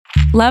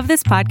Love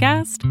this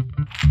podcast?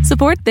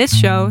 Support this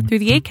show through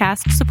the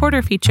Acast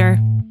supporter feature.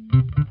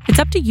 It's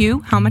up to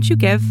you how much you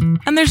give,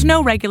 and there's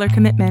no regular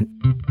commitment.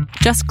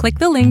 Just click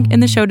the link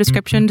in the show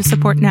description to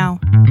support now.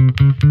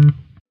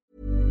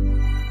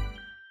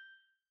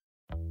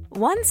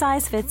 One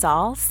size fits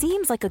all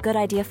seems like a good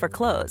idea for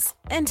clothes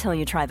until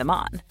you try them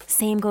on.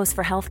 Same goes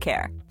for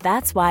healthcare.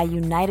 That's why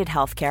United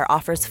Healthcare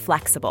offers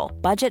flexible,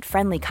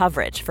 budget-friendly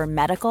coverage for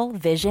medical,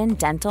 vision,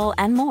 dental,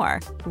 and more.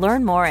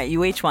 Learn more at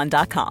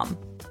uh1.com.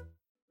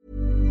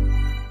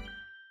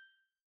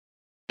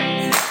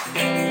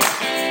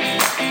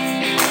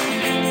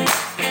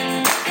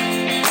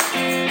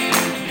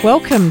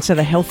 Welcome to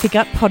the Healthy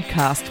Gut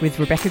Podcast with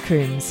Rebecca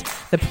Coombs,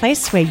 the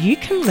place where you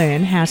can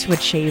learn how to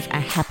achieve a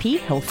happy,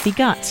 healthy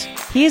gut.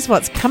 Here's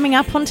what's coming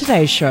up on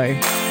today's show.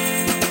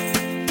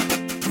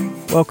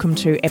 Welcome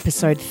to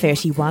episode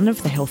 31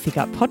 of the Healthy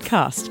Gut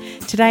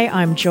Podcast. Today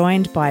I'm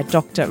joined by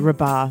Dr.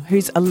 Rahbar,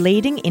 who's a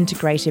leading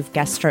integrative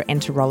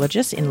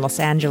gastroenterologist in Los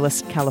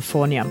Angeles,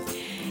 California.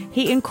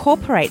 He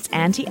incorporates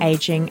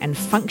anti-aging and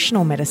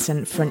functional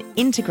medicine for an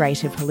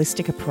integrative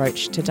holistic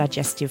approach to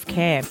digestive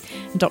care.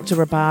 Dr.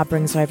 Rahbar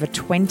brings over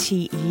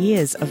 20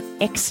 years of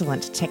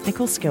excellent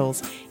technical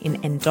skills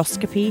in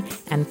endoscopy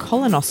and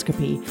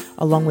colonoscopy,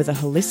 along with a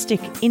holistic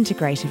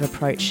integrative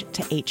approach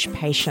to each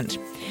patient.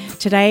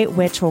 Today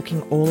we're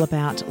talking all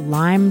about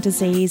Lyme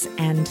disease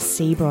and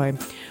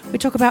SIBO. We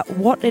talk about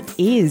what it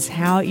is,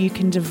 how you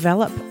can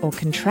develop or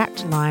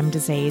contract Lyme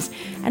disease,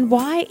 and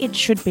why it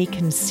should be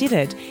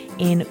considered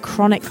in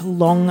chronic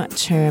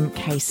long-term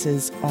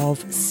cases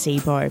of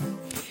SIBO.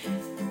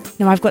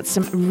 Now, I've got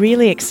some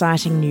really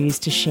exciting news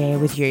to share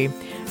with you.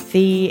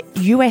 The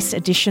US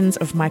editions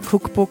of my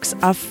cookbooks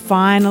are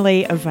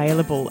finally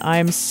available. I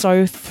am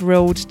so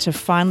thrilled to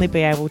finally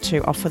be able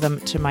to offer them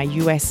to my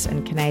US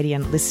and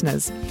Canadian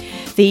listeners.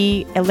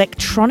 The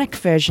electronic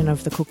version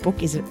of the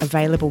cookbook is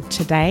available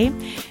today.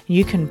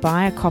 You can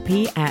buy a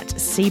copy at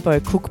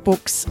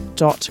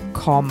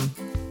SIBOcookbooks.com.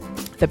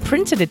 The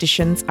printed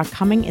editions are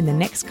coming in the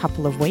next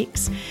couple of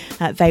weeks.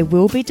 They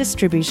will be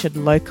distributed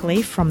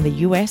locally from the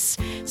US,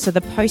 so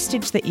the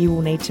postage that you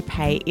will need to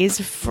pay is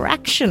a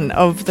fraction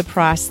of the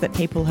price that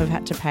people have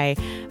had to pay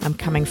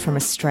coming from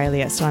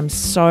Australia. So I'm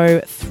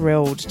so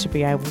thrilled to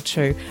be able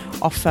to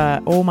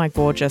offer all my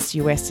gorgeous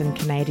US and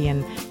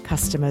Canadian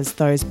customers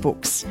those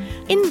books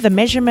in the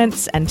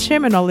measurements and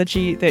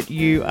terminology that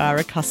you are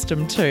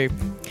accustomed to.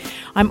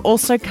 I'm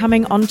also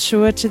coming on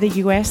tour to the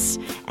US,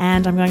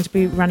 and I'm going to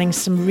be running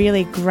some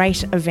really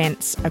great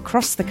events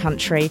across the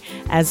country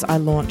as I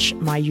launch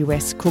my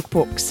US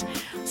cookbooks.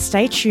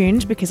 Stay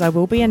tuned because I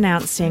will be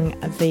announcing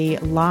the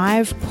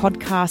live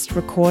podcast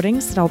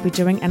recordings that I'll be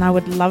doing, and I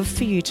would love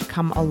for you to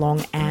come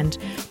along and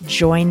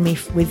join me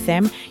with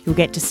them. You'll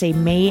get to see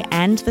me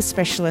and the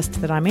specialist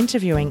that I'm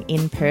interviewing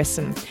in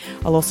person.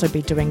 I'll also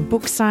be doing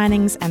book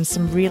signings and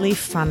some really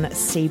fun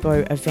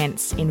SIBO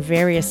events in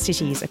various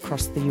cities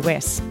across the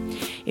US.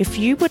 If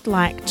you would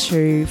like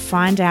to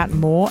find out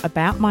more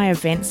about my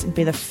events and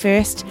be the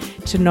first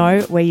to know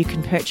where you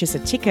can purchase a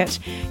ticket,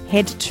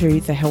 head to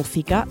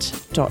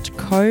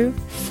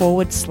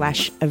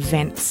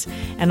thehealthygut.co/events.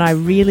 And I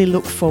really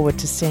look forward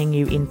to seeing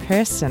you in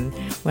person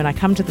when I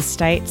come to the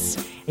States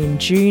in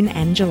June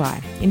and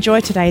July. Enjoy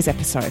today's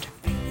episode.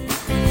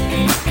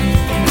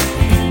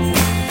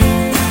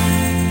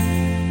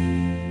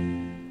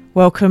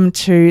 Welcome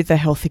to the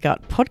Healthy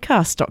Gut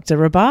Podcast, Dr.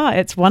 Rahbar.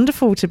 It's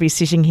wonderful to be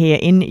sitting here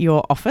in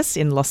your office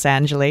in Los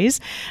Angeles,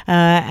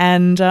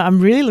 and I'm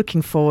really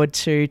looking forward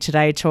to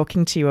today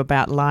talking to you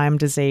about Lyme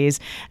disease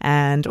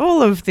and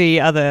all of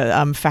the other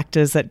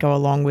factors that go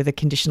along with a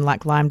condition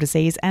like Lyme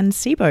disease and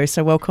SIBO.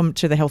 So welcome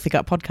to the Healthy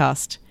Gut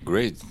Podcast.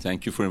 Great.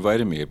 Thank you for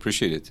inviting me. I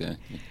appreciate it.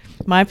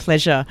 My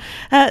pleasure.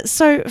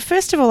 So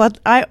first of all,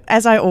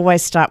 as I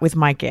always start with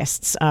my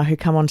guests who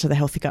come onto the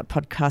Healthy Gut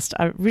Podcast,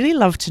 I really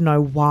love to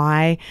know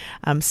why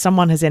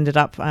someone has ended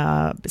up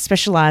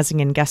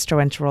specialising in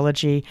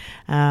gastroenterology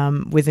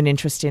with an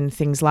interest in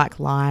things like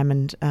Lyme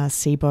and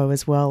SIBO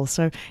as well.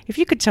 So if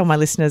you could tell my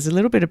listeners a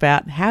little bit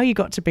about how you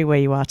got to be where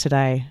you are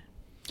today.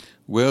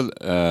 Well,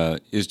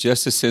 it's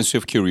just a sense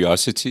of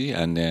curiosity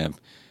and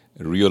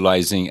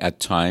realizing at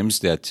times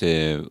that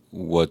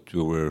what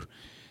we were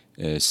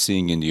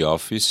seeing in the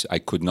office, I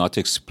could not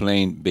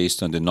explain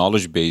based on the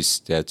knowledge base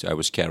that I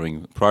was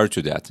carrying prior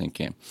to that.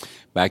 Okay.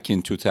 Back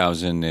in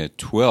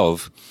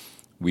 2012,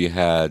 we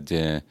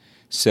had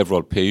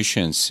several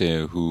patients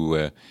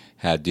who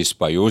had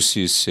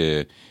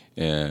dysbiosis,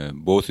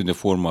 both in the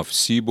form of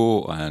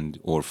SIBO and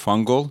or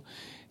fungal,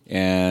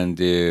 and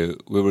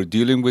we were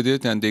dealing with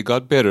it, and they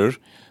got better,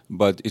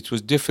 but it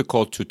was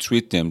difficult to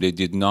treat them. They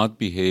did not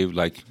behave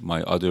like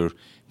my other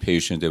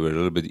patients. They were a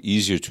little bit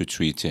easier to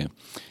treat.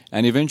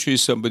 And eventually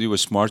somebody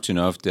was smart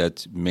enough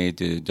that made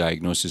the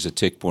diagnosis a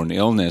tick-borne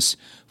illness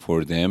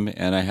for them,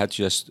 and I had to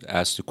just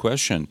ask the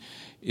question,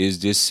 is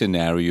this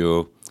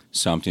scenario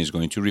something is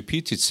going to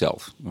repeat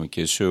itself?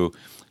 Okay, so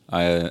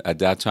at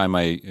that time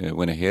I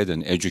went ahead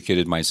and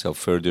educated myself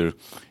further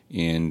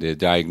in the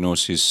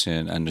diagnosis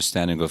and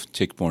understanding of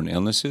tick-borne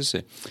illnesses.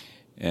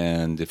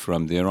 And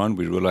from there on,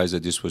 we realized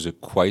that this was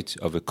quite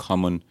of a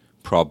common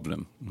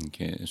problem.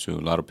 Okay, so a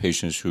lot of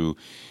patients who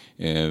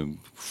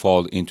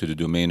fall into the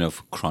domain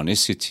of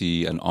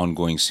chronicity and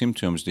ongoing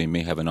symptoms, they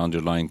may have an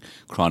underlying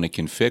chronic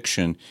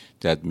infection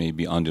that may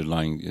be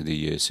underlying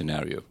the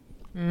scenario.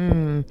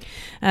 And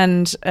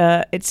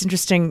it's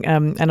interesting,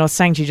 and I was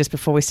saying to you just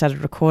before we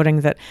started recording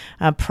that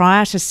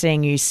prior to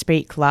seeing you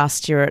speak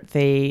last year at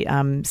the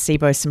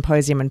SIBO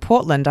symposium in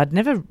Portland, I'd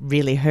never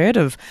really heard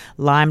of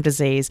Lyme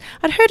disease.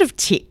 I'd heard of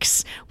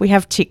ticks. We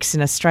have ticks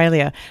in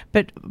Australia,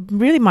 but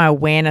really my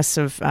awareness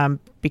of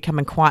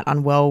becoming quite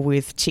unwell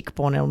with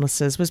tick-borne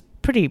illnesses was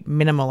pretty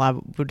minimal, I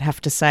would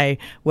have to say.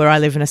 Where I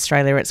live in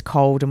Australia, it's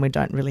cold and we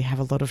don't really have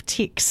a lot of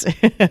ticks.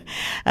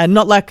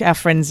 Not like our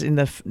friends in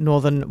the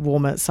northern,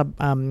 warmer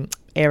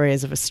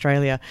areas of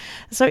Australia.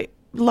 So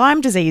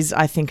Lyme disease,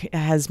 I think,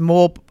 has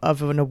more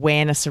of an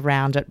awareness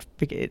around it.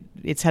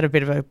 It's had a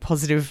bit of a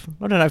positive,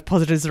 I don't know if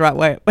positive is the right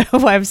way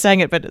of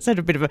saying it, but it's had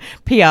a bit of a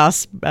PR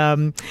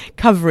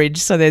coverage.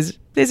 So there's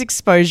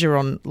exposure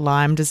on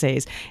Lyme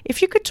disease.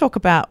 If you could talk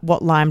about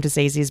what Lyme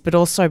disease is, but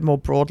also more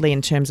broadly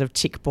in terms of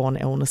tick-borne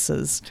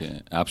illnesses. Okay,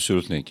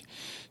 absolutely.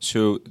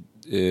 So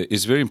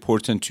it's very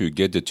important to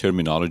get the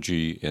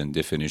terminology and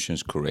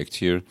definitions correct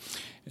here.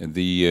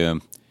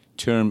 The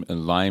term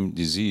Lyme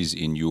disease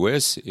in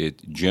U.S.,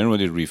 it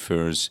generally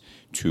refers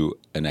to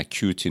an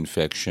acute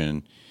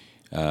infection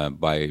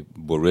by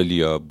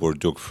Borrelia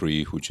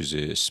burgdorferi, which is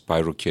a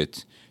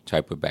spirochete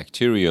type of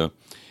bacteria.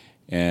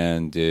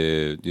 And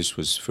this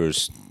was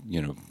first,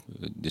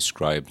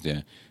 described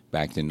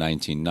back in the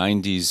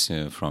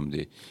 1990s from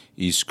the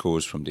East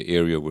Coast, from the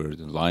area where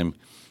the Lyme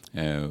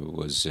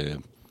was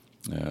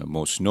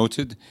most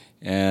noted.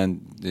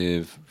 And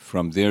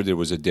from there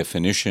was a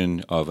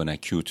definition of an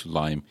acute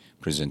Lyme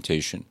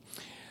presentation.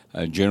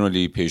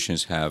 Generally,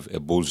 patients have a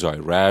bullseye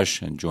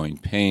rash and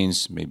joint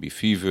pains, maybe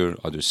fever,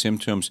 other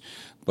symptoms,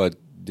 but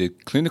the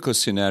clinical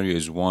scenario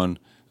is one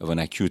of an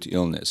acute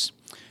illness.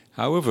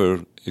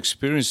 However,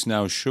 experience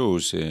now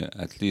shows,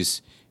 at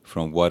least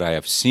from what I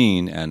have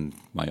seen and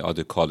my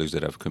other colleagues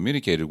that I've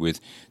communicated with,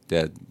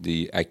 that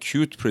the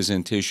acute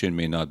presentation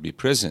may not be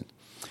present.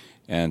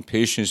 And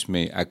patients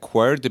may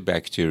acquire the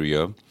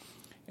bacteria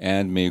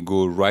and may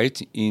go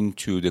right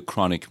into the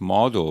chronic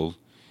model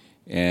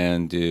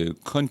and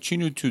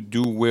continue to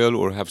do well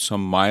or have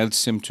some mild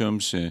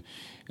symptoms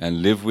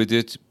and live with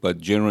it, but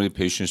generally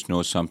patients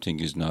know something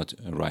is not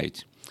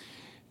right.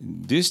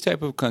 This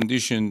type of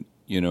condition,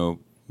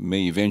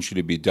 may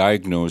eventually be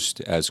diagnosed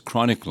as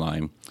chronic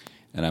Lyme,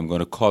 and I'm going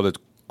to call it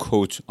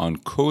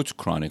quote-unquote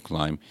chronic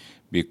Lyme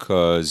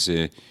because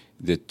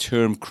the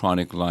term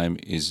chronic Lyme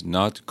is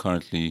not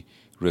currently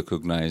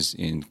recognized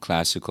in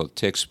classical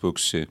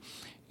textbooks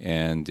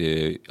and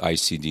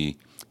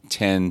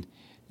ICD-10,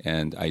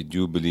 and I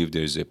do believe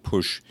there's a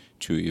push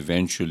to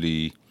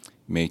eventually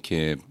make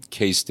a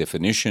case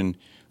definition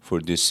for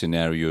this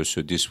scenario,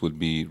 so this will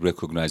be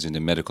recognized in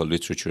the medical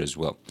literature as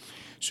well.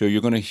 So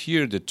you're going to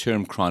hear the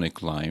term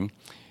chronic Lyme,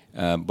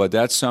 but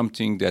that's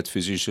something that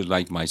physicians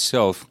like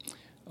myself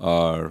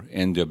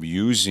end up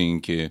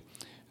using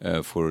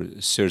for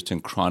certain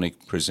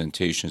chronic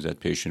presentations that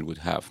patient would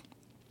have.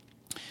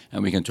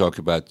 And we can talk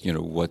about,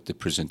 what the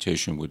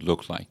presentation would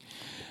look like.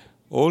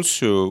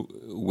 Also,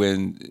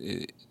 when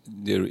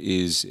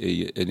there's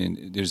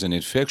an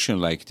infection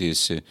like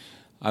this,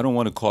 I don't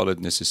want to call it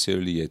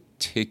necessarily a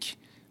tick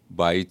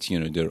bite.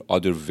 There are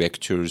other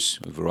vectors,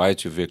 a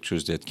variety of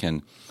vectors that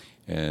can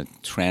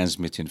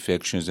transmit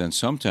infections, and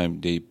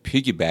sometimes they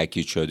piggyback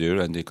each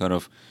other and they kind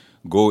of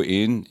go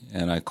in,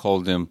 and I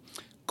call them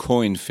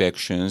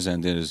co-infections,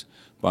 and there's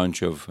a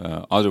bunch of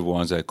other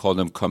ones, I call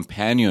them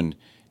companion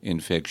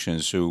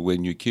infections. So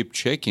when you keep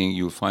checking,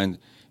 you'll find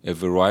a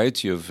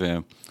variety of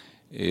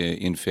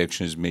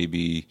infections may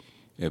be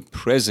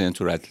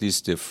present, or at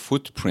least the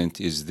footprint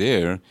is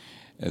there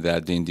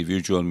that the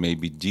individual may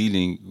be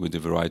dealing with a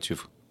variety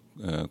of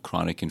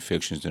chronic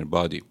infections in their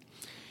body.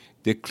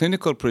 The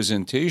clinical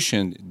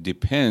presentation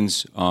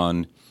depends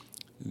on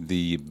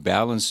the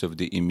balance of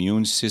the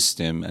immune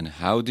system and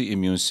how the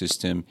immune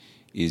system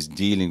is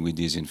dealing with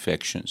these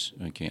infections.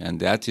 Okay, and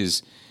that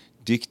is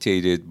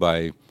dictated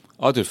by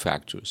other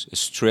factors: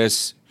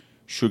 stress,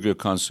 sugar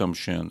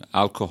consumption,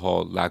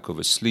 alcohol, lack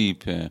of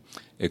sleep,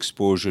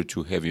 exposure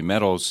to heavy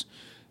metals,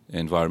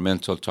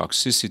 environmental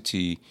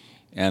toxicity,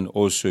 and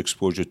also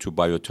exposure to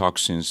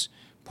biotoxins,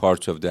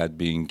 part of that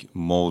being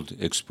mold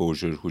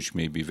exposure, which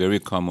may be very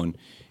common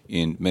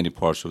in many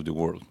parts of the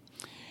world.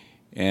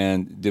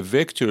 And the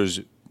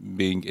vectors,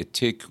 being a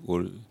tick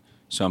or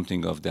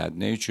something of that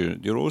nature,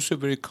 they're also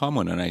very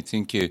common. And I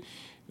think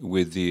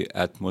with the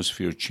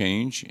atmosphere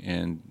change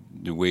and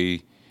the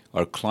way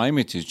our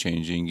climate is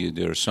changing,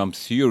 there are some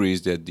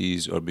theories that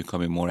these are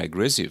becoming more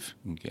aggressive.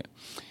 Okay.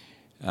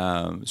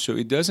 So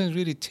it doesn't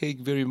really take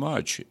very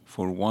much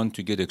for one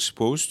to get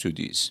exposed to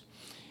these.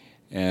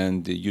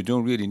 And you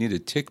don't really need a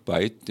tick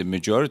bite. The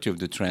majority of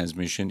the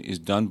transmission is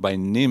done by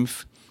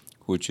nymph,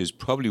 which is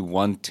probably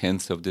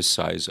 1/10 of the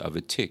size of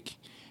a tick.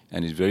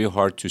 And it's very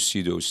hard to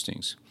see those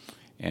things.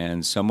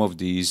 And some of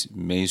these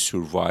may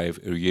survive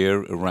a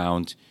year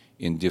around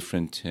in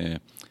different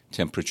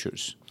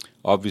temperatures.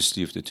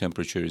 Obviously, if the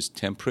temperature is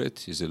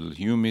temperate, is a little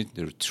humid,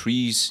 there are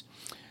trees,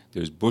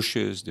 there's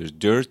bushes, there's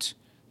dirt,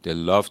 they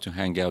love to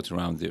hang out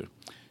around there.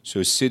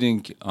 So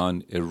sitting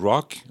on a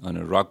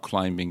rock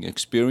climbing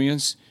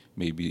experience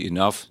may be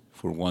enough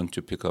for one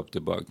to pick up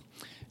the bug.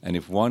 And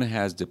if one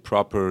has the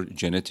proper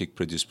genetic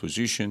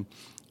predisposition,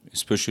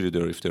 especially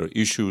if there are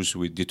issues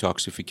with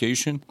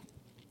detoxification,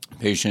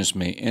 patients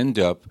may end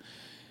up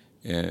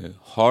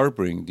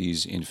harboring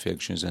these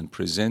infections and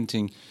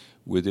presenting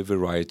with a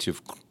variety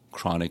of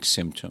chronic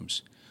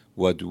symptoms.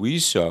 What we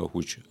saw,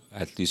 which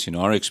at least in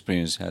our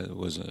experience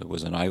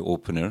was an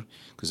eye-opener,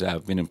 because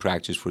I've been in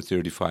practice for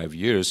 35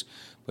 years,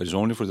 but it's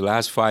only for the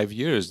last 5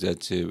 years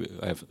that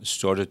I've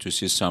started to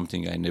see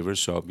something I never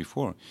saw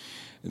before,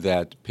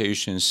 that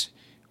patients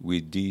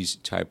with these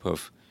type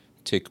of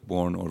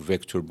tick-borne or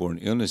vector-borne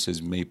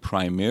illnesses may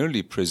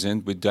primarily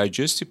present with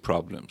digestive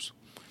problems.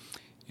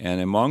 And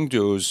among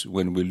those,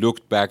 when we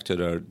looked back at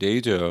our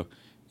data,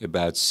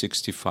 about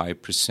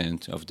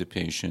 65% of the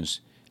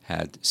patients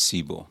had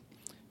SIBO,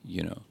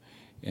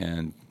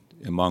 And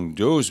among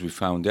those, we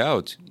found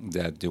out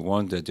that the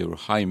ones that they were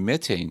high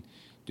methane,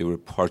 they were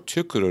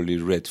particularly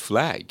red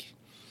flag.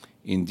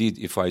 Indeed,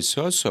 if I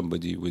saw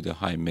somebody with a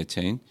high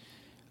methane,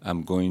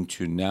 I'm going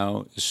to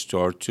now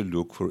start to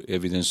look for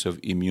evidence of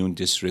immune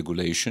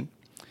dysregulation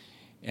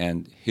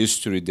and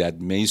history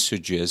that may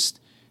suggest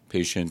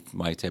patient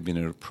might have been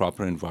in a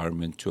proper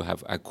environment to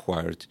have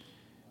acquired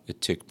a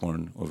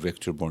tick-borne or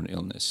vector-borne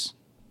illness.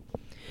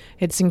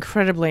 It's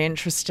incredibly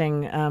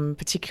interesting,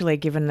 particularly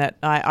given that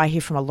I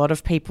hear from a lot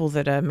of people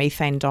that are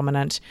methane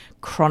dominant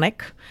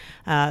chronic.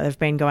 They've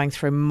been going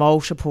through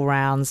multiple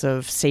rounds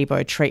of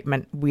SIBO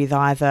treatment with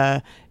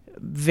either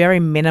very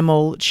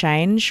minimal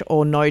change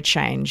or no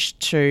change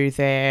to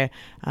their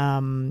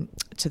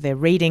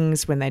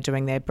readings when they're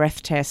doing their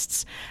breath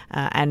tests,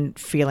 and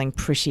feeling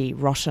pretty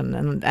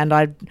rotten.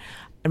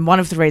 And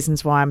one of the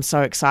reasons why I'm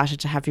so excited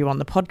to have you on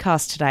the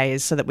podcast today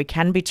is so that we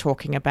can be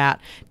talking about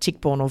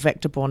tick-borne or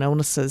vector-borne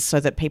illnesses, so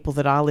that people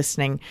that are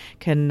listening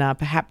can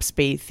perhaps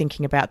be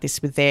thinking about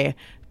this with their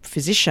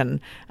physician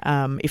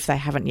if they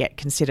haven't yet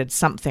considered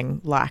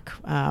something like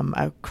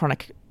a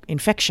chronic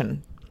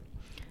infection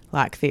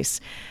like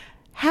this.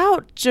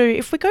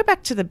 If we go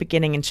back to the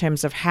beginning in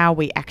terms of how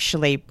we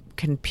actually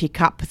can pick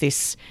up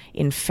this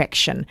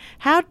infection,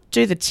 how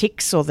do the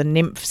ticks or the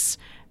nymphs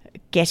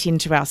get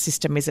into our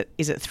system? Is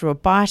it through a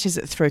bite? Is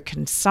it through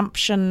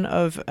consumption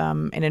of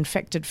an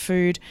infected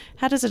food?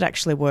 How does it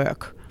actually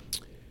work?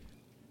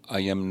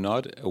 I am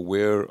not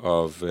aware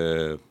of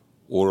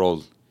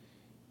oral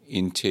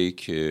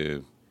intake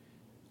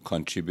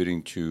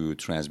contributing to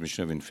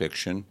transmission of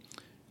infection.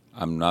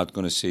 I'm not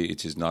going to say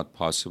it is not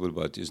possible,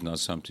 but it's not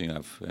something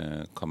I've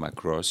come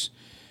across.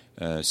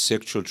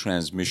 Sexual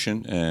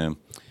transmission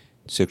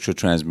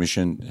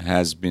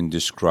has been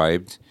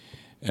described.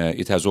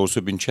 It has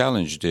also been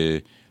challenged,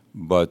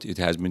 but it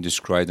has been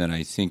described and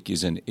I think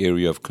is an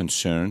area of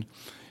concern.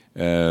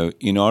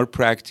 In our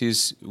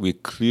practice, we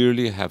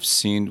clearly have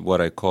seen what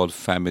I call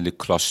family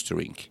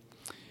clustering.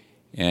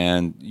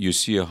 And you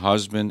see a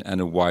husband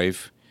and a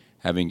wife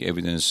having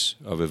evidence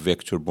of a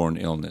vector-borne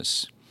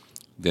illness.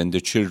 Then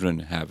the children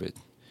have it.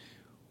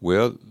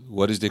 Well,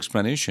 what is the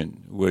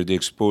explanation? Were they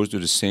exposed to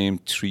the same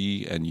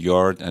tree and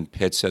yard and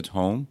pets at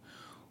home?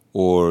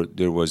 Or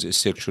there was a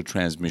sexual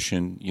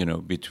transmission,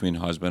 between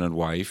husband and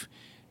wife,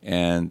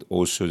 and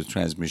also the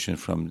transmission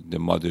from the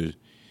mother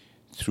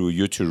through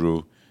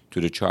utero to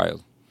the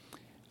child?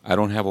 I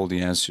don't have all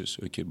the answers,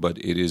 but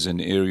it is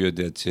an area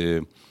that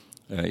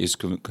is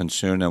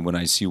concerned. And when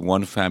I see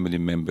one family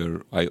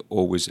member, I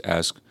always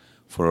ask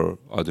for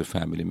other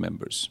family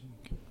members.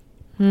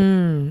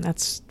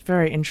 That's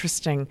very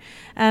interesting.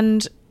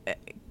 And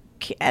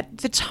at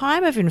the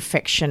time of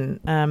infection,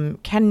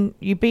 can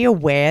you be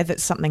aware that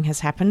something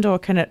has happened, or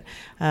can it,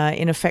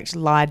 in effect,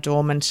 lie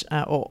dormant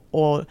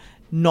or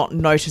not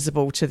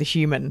noticeable to the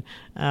human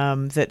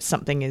that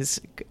something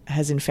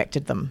has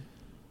infected them?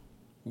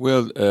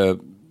 Well,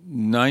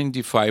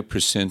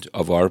 95%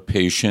 of our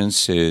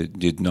patients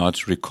did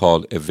not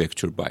recall a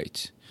vector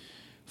bite.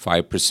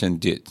 5%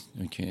 did.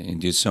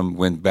 Indeed, some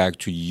went back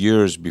to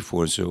years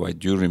before, so I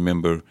do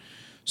remember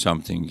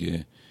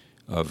something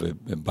of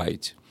a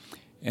bite.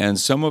 And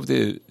some of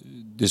the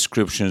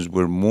descriptions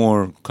were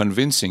more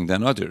convincing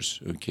than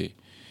others,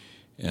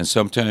 And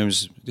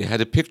sometimes they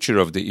had a picture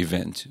of the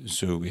event,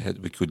 so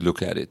we could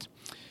look at it.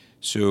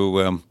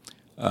 So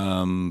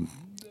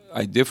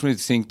I definitely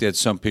think that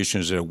some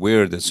patients are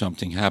aware that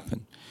something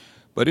happened.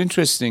 But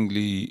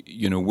interestingly,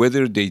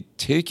 whether they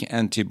take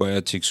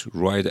antibiotics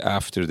right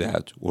after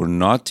that or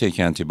not take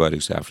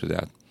antibiotics after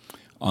that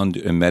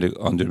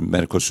under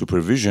medical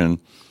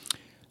supervision,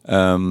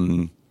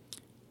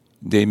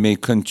 they may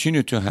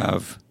continue to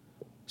have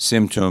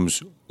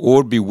symptoms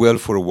or be well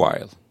for a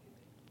while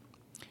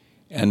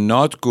and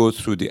not go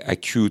through the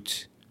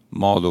acute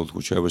model,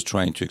 which I was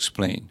trying to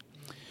explain.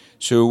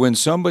 So when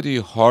somebody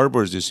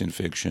harbors these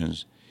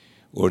infections,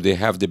 or they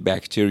have the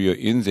bacteria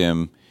in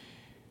them,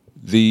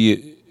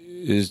 the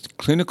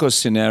clinical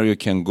scenario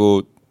can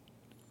go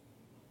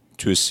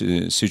to a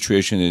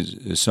situation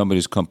is somebody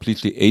is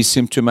completely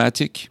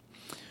asymptomatic,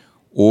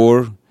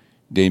 or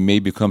they may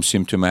become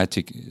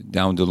symptomatic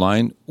down the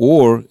line,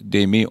 or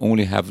they may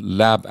only have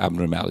lab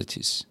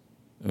abnormalities.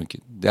 Okay,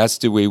 that's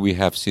the way we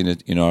have seen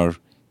it in our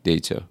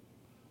data.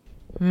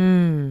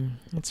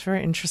 It's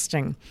very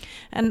interesting.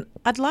 And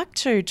I'd like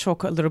to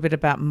talk a little bit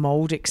about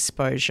mold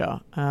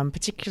exposure,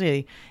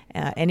 particularly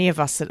any of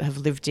us that have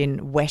lived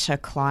in wetter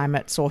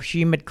climates or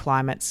humid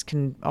climates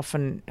can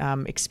often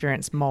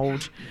experience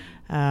mold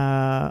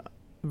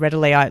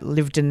readily. I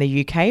lived in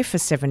the UK for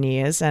 7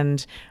 years,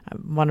 and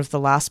one of the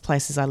last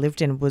places I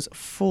lived in was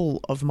full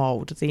of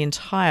mold. The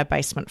entire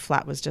basement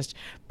flat was just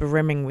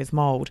brimming with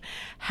mold.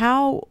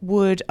 How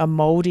would a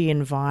moldy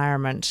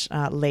environment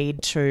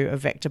lead to a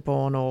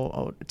vector-borne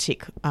or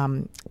tick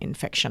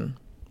infection?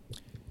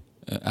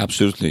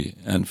 Absolutely.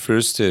 And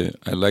first,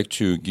 I'd like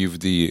to give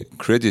the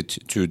credit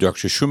to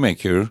Dr.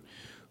 Shoemaker,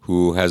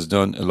 who has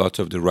done a lot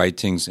of the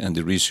writings and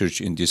the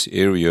research in this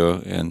area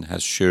and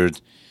has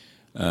shared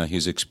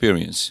his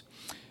experience.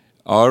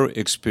 Our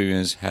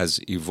experience has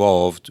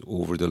evolved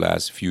over the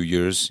last few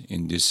years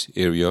in this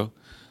area.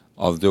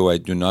 Although I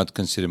do not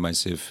consider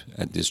myself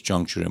at this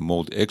juncture a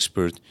mold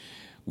expert,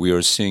 we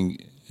are seeing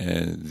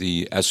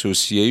the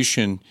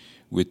association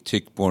with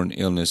tick-borne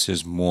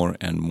illnesses more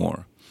and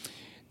more.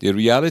 The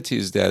reality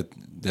is that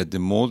the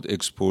mold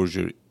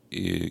exposure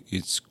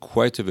is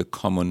quite of a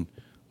common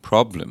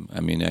problem.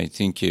 I mean, I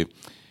think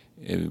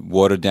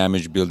water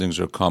damaged buildings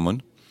are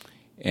common,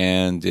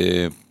 and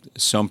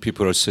some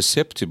people are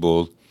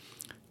susceptible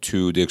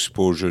to the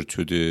exposure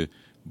to the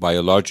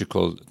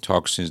biological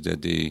toxins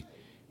that they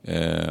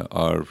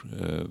are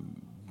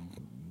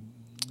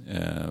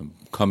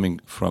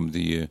coming from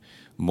the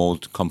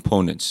mold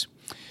components.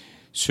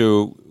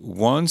 So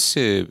once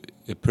a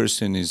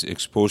person is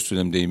exposed to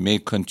them, they may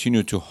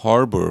continue to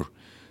harbor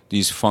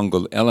these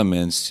fungal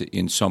elements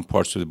in some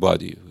parts of the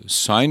body.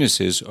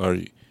 Sinuses are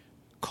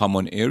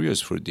common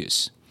areas for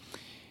this.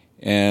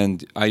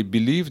 And I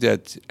believe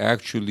that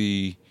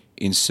actually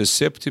in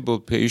susceptible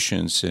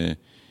patients,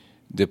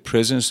 the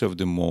presence of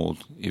the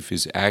mold, if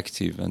it's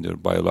active and there are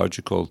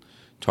biological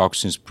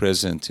toxins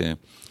present,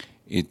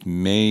 it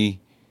may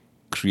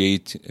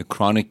create a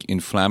chronic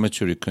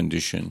inflammatory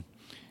condition.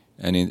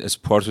 And as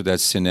part of that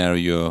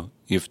scenario,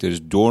 if there's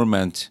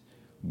dormant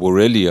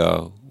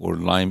Borrelia or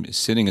Lyme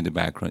sitting in the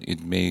background,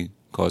 it may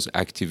cause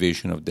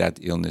activation of that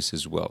illness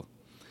as well.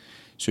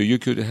 So you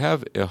could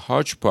have a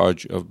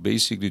hodgepodge of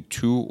basically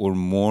 2 or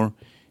more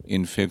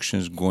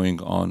infections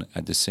going on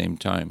at the same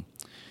time.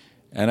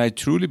 And I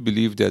truly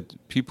believe that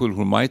people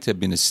who might have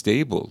been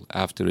stable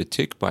after a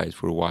tick bite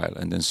for a while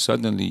and then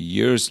suddenly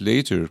years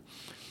later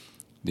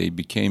they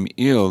became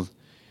ill,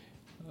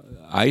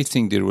 I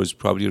think there was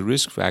probably a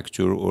risk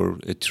factor or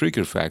a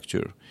trigger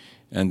factor.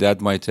 And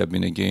that might have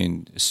been,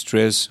 again,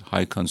 stress,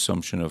 high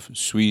consumption of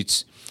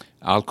sweets,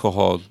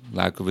 alcohol,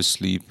 lack of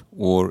sleep,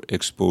 or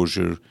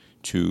exposure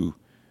to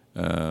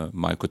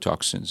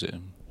mycotoxins.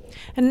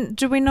 And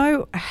do we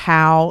know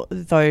how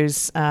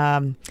those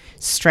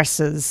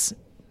stresses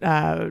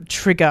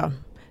trigger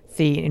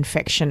the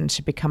infection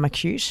to become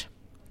acute?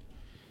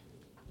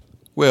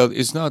 Well,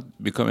 it's not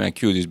becoming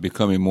acute, it's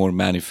becoming more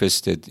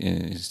manifested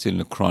still in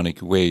a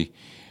chronic way.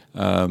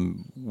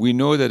 We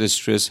know that the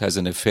stress has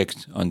an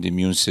effect on the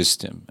immune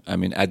system. I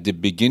mean, at the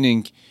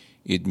beginning,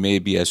 it may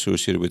be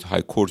associated with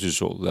high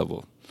cortisol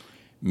level.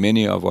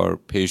 Many of our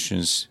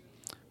patients,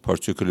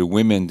 particularly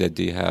women, that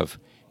they have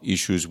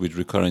issues with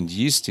recurrent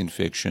yeast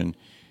infection,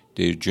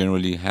 they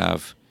generally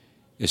have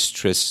a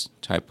stress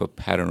type of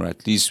pattern, or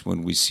at least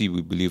when we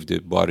believe the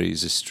body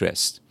is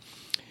stressed.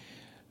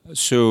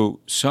 So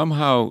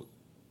somehow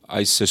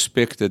I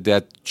suspect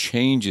that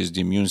changes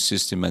the immune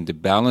system and the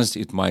balance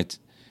it might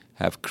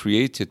have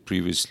created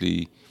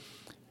previously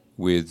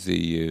with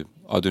the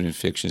other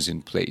infections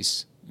in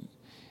place.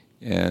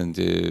 And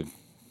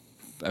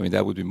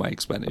that would be my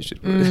explanation.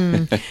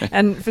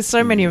 And for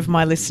so many of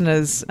my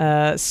listeners,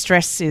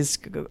 stress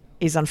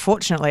is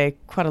unfortunately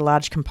quite a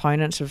large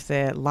component of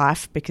their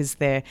life because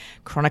they're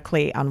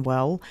chronically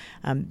unwell.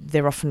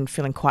 They're often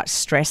feeling quite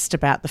stressed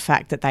about the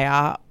fact that they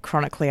are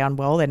chronically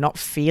unwell. They're not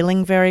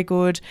feeling very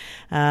good.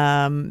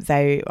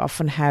 They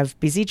often have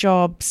busy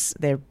jobs.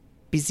 They're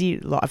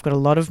busy. I've got a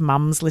lot of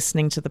mums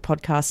listening to the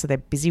podcast, so they're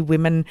busy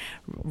women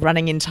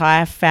running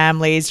entire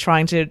families,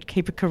 trying to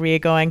keep a career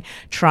going,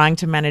 trying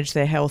to manage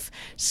their health.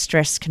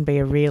 Stress can be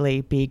a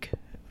really big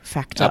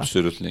factor.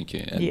 Absolutely.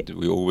 And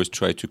we always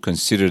try to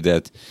consider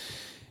that,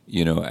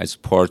 as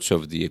part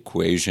of the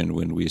equation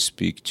when we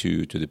speak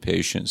to the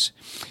patients.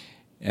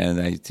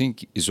 And I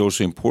think it's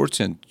also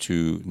important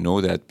to know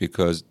that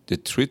because the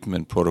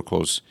treatment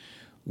protocols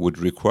would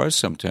require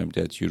sometimes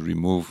that you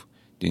remove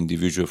the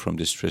individual from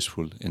the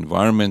stressful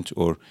environment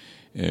or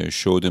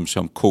show them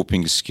some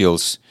coping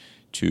skills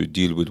to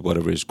deal with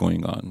whatever is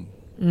going on.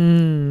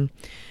 And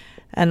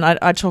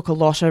I talk a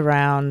lot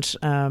around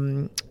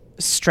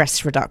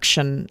stress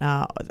reduction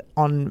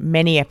on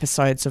many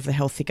episodes of the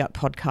Healthy Gut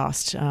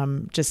podcast,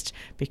 just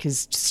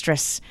because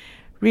stress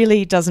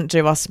really doesn't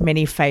do us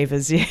many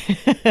favours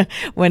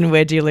when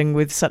we're dealing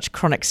with such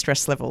chronic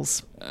stress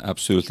levels.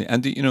 Absolutely.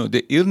 And,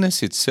 the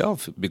illness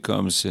itself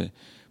becomes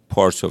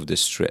part of the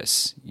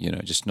stress,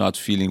 just not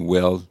feeling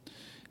well,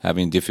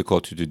 having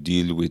difficulty to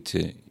deal with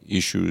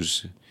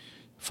issues,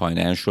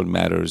 financial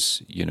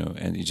matters,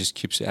 and it just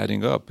keeps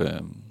adding up.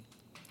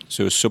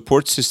 So a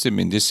support system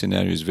in this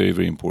scenario is very,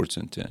 very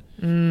important.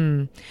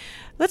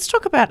 Let's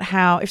talk about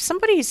how, if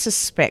somebody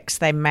suspects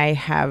they may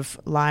have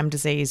Lyme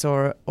disease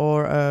or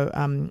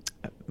a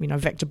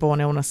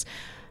vector-borne illness,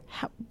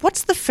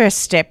 what's the first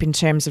step in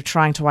terms of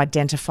trying to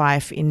identify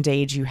if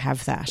indeed you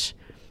have that?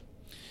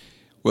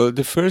 Well,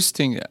 the first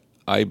thing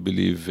I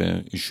believe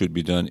it should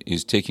be done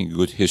is taking a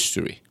good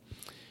history,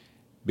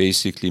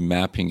 basically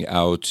mapping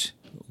out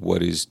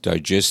what is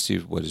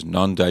digestive, what is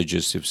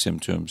non-digestive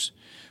symptoms,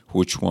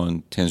 which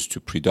one tends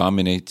to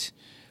predominate,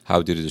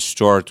 how did it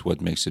start,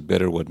 what makes it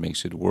better, what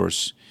makes it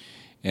worse,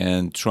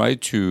 and try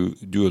to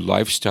do a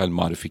lifestyle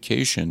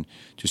modification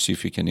to see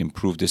if we can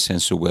improve the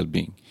sense of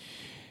well-being.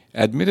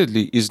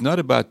 Admittedly, it's not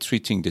about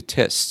treating the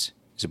test,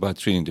 it's about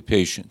treating the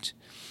patient.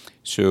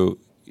 So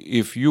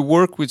if you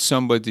work with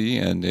somebody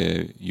and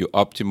you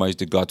optimize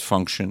the gut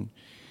function,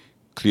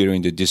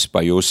 clearing the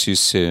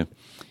dysbiosis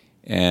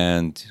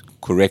and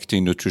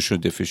correcting nutritional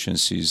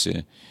deficiencies,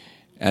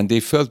 and they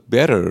felt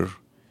better,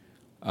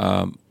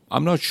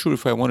 I'm not sure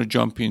if I want to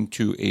jump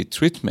into a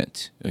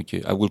treatment.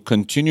 Okay, I will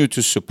continue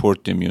to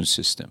support the immune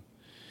system.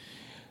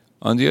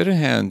 On the other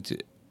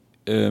hand,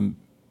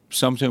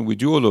 sometimes we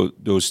do all of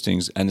those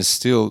things and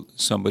still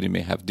somebody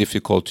may have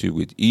difficulty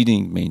with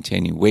eating,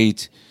 maintaining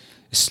weight,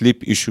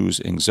 sleep issues,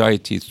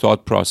 anxiety,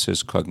 thought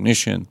process,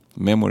 cognition,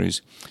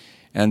 memories.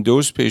 And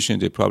those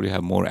patients, they probably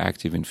have more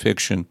active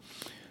infection,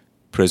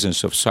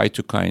 presence of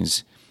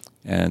cytokines,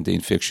 and the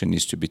infection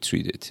needs to be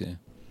treated.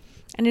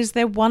 And is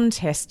there one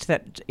test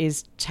that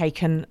is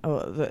taken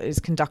or that is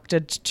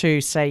conducted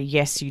to say,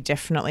 yes, you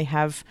definitely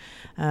have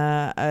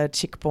a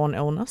tick-borne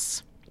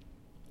illness?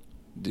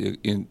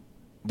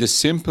 The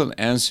simple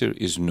answer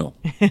is no.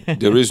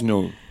 There is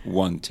no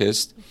one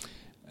test,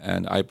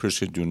 and I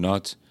personally do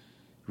not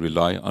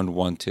rely on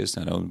one test,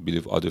 and I don't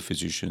believe other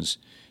physicians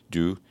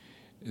do.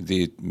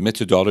 The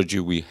methodology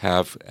we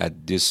have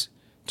at this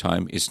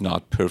time is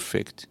not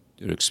perfect.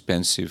 They're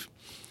expensive.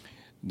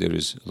 There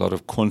is a lot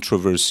of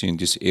controversy in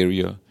this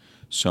area.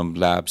 Some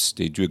labs,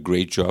 they do a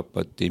great job,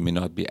 but they may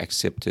not be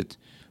accepted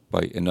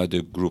by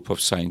another group of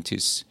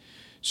scientists.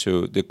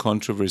 So the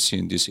controversy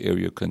in this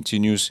area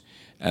continues,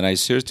 and I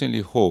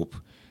certainly hope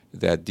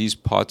that these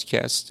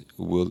podcasts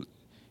will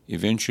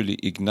eventually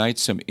ignite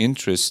some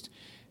interest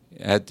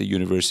at the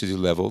university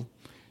level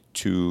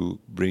to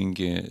bring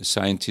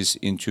scientists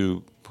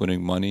into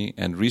putting money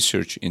and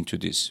research into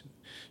this.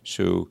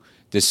 So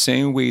the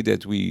same way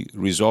that we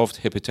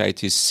resolved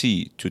hepatitis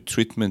C to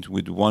treatment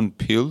with one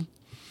pill,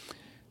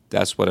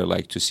 that's what I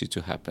like to see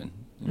to happen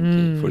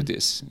for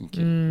this.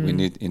 We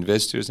need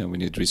investors and we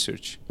need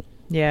research.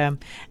 Yeah,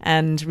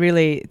 and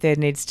really there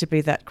needs to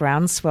be that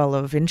groundswell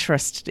of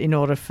interest in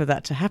order for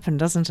that to happen,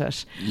 doesn't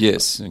it?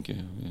 Yes.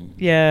 Okay.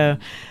 Yeah.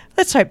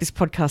 Let's hope this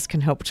podcast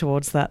can help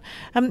towards that.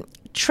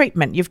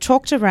 Treatment. You've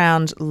talked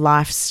around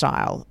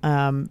lifestyle,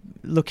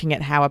 looking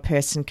at how a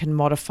person can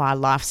modify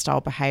lifestyle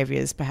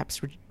behaviours,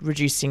 perhaps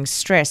reducing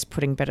stress,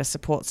 putting better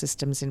support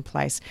systems in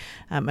place,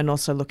 and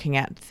also looking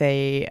at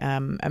the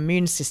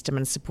immune system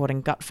and supporting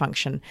gut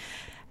function.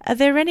 Are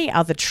there any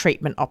other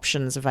treatment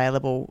options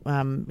available?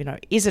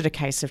 Is it a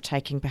case of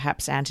taking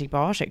perhaps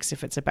antibiotics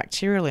if it's a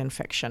bacterial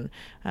infection?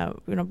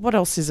 What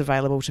else is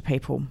available to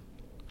people?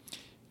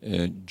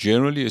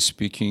 Generally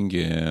speaking,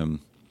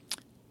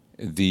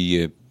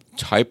 the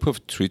type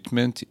of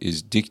treatment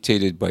is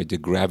dictated by the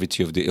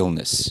gravity of the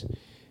illness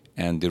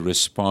and the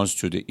response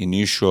to the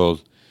initial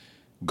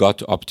gut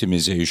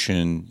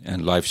optimization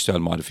and lifestyle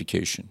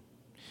modification.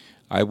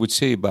 I would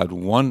say about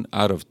 1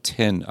 out of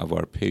 10 of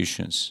our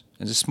patients,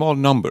 and it's a small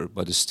number,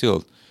 but it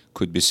still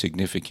could be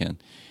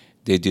significant,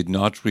 they did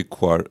not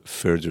require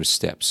further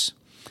steps.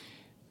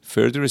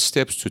 Further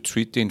steps to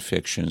treat the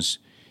infections,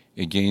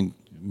 again,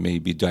 may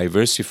be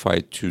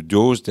diversified to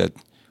those that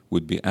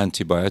would be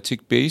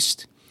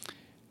antibiotic-based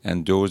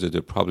and those that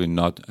are probably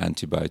not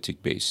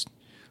antibiotic-based.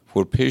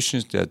 For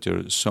patients that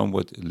are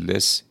somewhat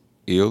less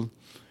ill,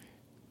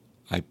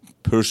 I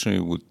personally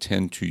would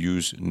tend to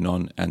use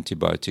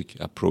non-antibiotic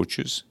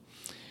approaches,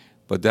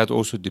 but that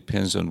also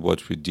depends on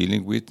what we're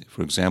dealing with.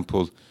 For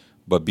example,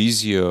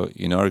 Babesia,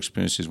 in our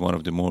experience, is one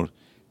of the more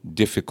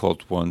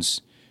difficult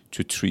ones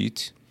to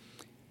treat,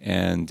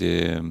 and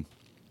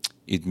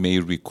it may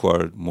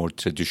require more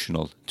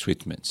traditional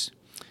treatments.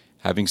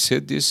 Having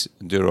said this,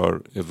 there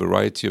are a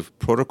variety of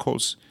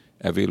protocols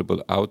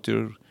available out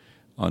there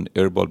on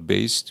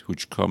herbal-based,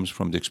 which comes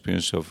from the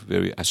experience of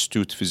very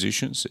astute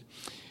physicians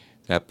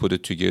that put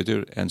it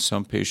together, and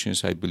some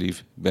patients, I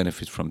believe,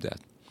 benefit from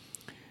that.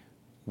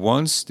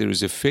 Once there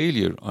is a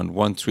failure on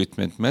one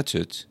treatment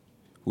method,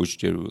 which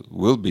there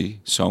will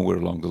be somewhere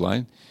along the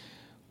line,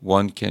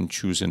 one can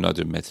choose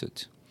another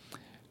method.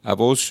 I've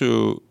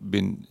also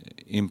been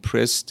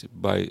impressed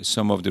by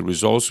some of the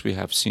results we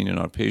have seen in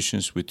our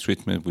patients with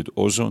treatment with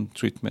ozone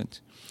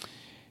treatment,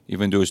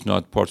 even though it's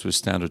not part of the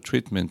standard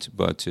treatment,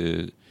 but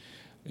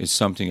it's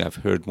something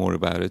I've heard more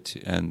about it,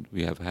 and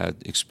we have had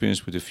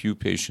experience with a few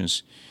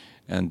patients.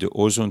 And the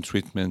ozone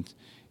treatment,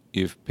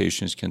 if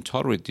patients can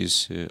tolerate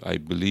this, I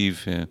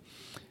believe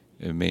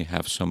may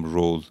have some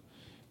role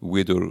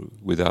with or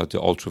without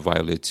the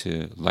ultraviolet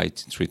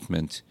light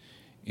treatment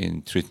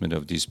in treatment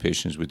of these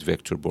patients with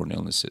vector-borne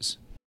illnesses.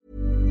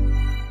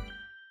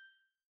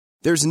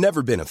 There's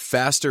never been a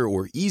faster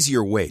or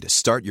easier way to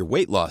start your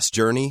weight loss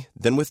journey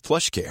than with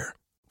PlushCare.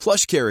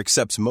 PlushCare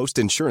accepts most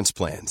insurance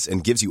plans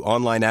and gives you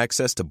online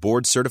access to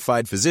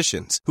board-certified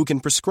physicians who can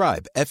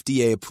prescribe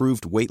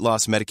FDA-approved weight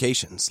loss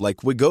medications like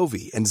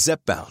Wegovy and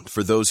Zepbound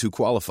for those who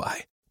qualify.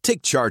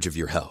 Take charge of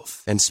your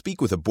health and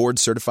speak with a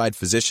board-certified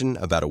physician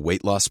about a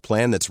weight loss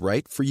plan that's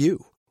right for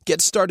you. Get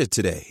started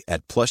today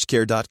at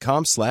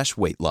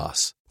plushcare.com/weight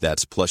loss.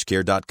 That's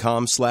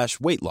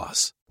plushcare.com/weight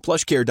loss.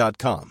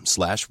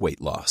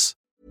 plushcare.com/weight loss.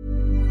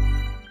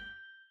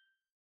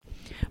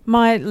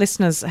 My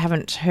listeners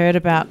haven't heard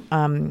about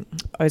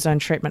ozone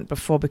treatment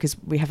before because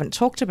we haven't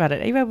talked about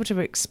it. Are you able to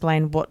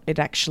explain what it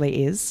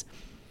actually is?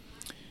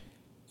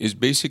 It's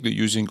basically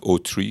using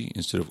O3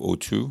 instead of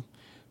O2,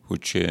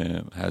 which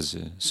has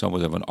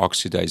somewhat of an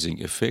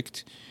oxidizing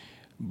effect.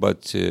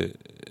 But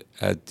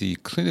at the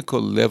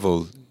clinical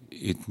level,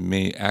 it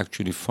may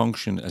actually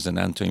function as an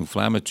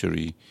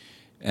anti-inflammatory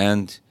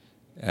and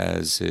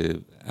as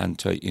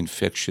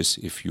anti-infectious,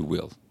 if you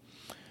will.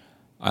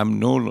 I'm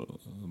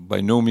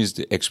by no means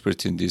the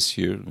expert in this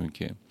here,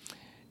 okay?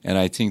 And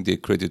I think the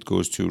credit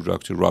goes to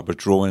Dr.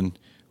 Robert Rowan,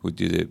 who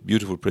did a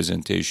beautiful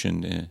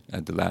presentation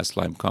at the last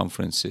Lyme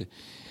conference.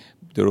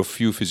 There are a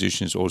few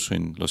physicians also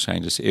in Los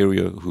Angeles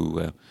area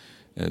who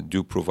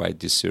do provide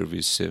this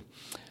service.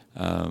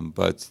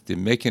 But the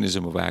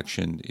mechanism of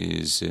action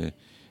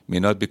may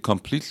not be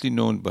completely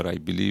known, but I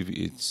believe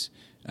it's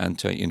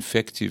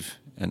anti-infective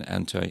and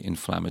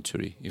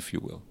anti-inflammatory, if you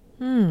will.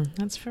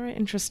 That's very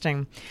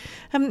interesting.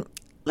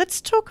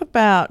 Let's talk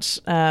about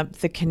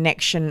the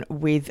connection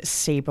with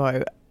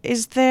SIBO.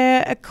 Is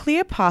there a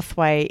clear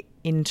pathway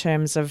in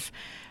terms of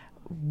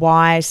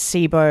why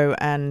SIBO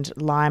and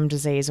Lyme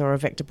disease or a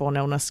vector-borne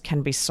illness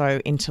can be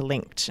so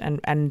interlinked,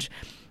 and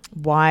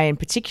why in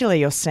particular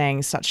you're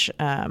seeing such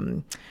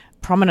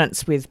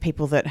prominence with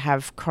people that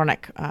have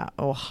chronic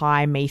or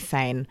high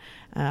methane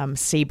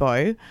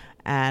SIBO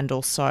and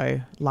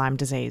also Lyme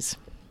disease?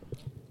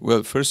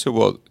 Well, first of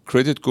all,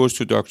 credit goes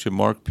to Dr.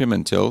 Mark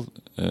Pimentel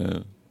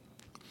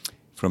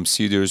from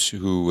Cedars,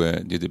 who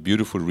did a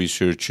beautiful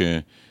research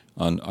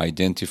on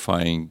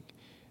identifying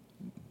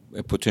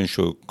a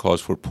potential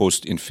cause for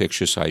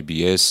post-infectious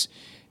IBS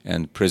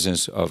and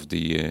presence of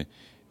the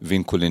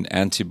vinculin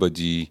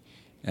antibody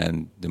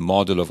and the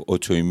model of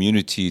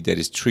autoimmunity that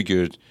is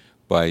triggered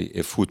by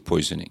a food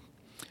poisoning.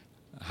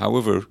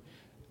 However,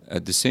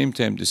 at the same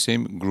time, the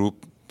same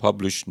group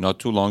published not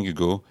too long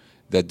ago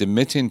that the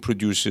methane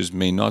producers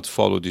may not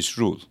follow this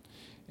rule.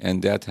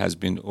 And that has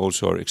been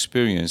also our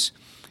experience,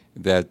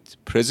 that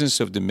presence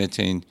of the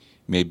methane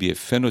may be a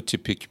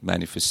phenotypic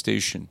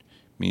manifestation,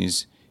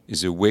 means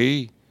is a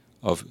way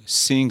of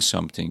seeing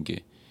something.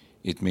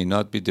 It may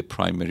not be the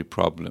primary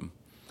problem.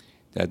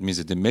 That means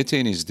that the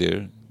methane is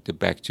there, the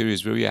bacteria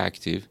is very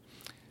active,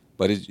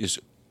 but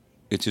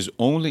it is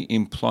only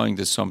implying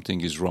that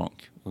something is wrong.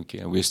 Okay,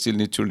 and we still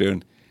need to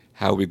learn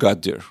how we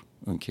got there.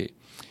 Okay,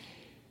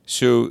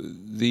 so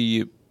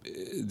the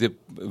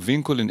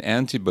vinculin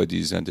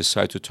antibodies and the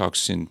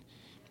cytotoxin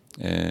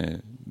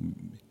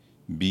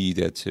B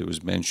that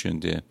was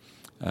mentioned,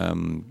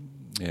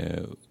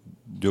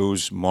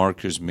 those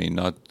markers may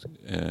not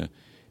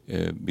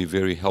be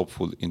very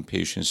helpful in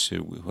patients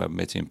who have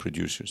methane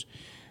producers.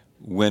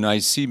 When I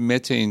see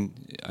methane,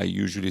 I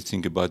usually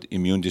think about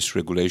immune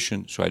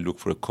dysregulation, so I look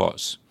for a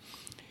cause.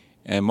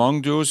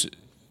 Among those,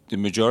 the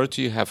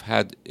majority have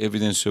had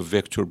evidence of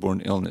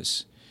vector-borne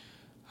illness.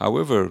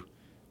 However,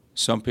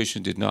 some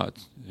patients did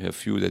not. A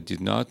few that did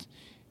not,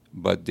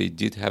 but they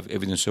did have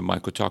evidence of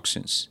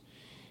mycotoxins.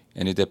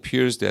 And it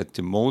appears that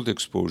the mold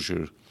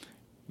exposure,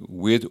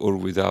 with or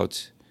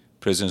without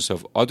presence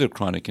of other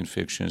chronic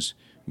infections,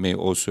 may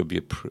also be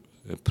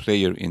a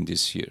player in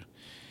this here.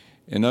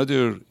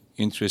 Another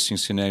interesting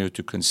scenario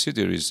to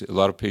consider is a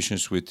lot of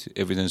patients with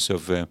evidence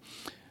of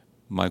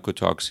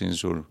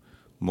mycotoxins or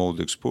mold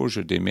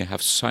exposure, they may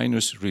have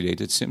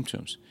sinus-related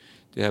symptoms.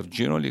 They have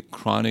generally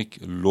chronic,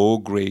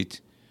 low-grade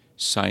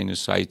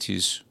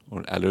sinusitis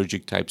or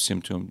allergic type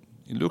symptom.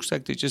 It looks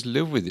like they just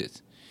live with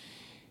it.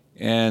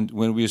 And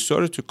when we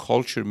started to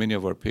culture many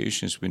of our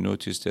patients, we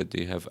noticed that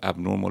they have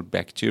abnormal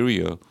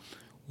bacteria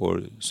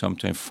or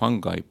sometimes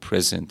fungi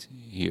present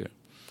here.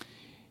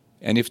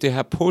 And if they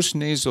have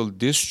postnasal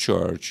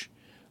discharge,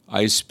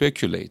 I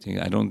speculate, and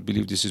I don't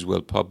believe this is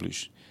well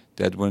published,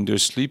 that when they're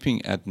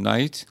sleeping at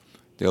night,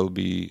 they'll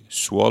be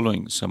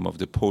swallowing some of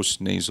the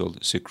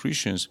postnasal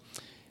secretions,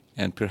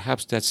 and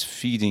perhaps that's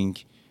feeding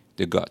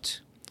the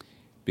gut.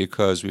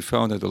 because we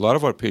found that a lot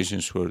of our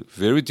patients were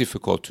very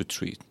difficult to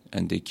treat,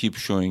 and they keep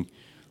showing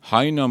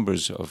high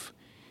numbers of,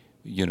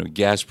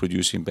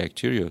 gas-producing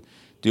bacteria.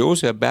 They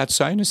also have bad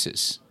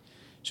sinuses.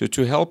 So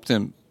to help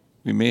them,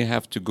 we may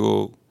have to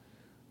go,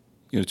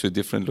 to a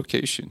different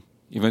location.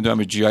 Even though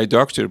I'm a GI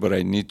doctor, but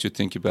I need to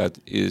think about,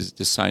 is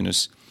the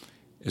sinus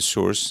a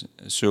source?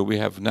 So we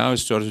have now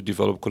started to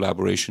develop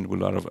collaboration with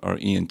a lot of our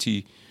ENT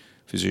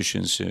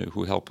physicians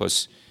who help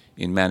us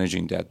in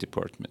managing that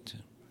department.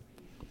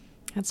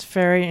 That's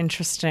very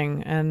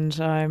interesting, and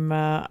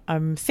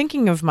I'm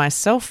thinking of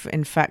myself,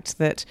 in fact,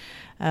 that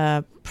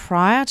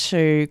prior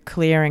to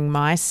clearing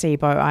my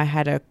SIBO, I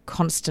had a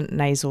constant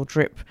nasal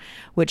drip,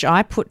 which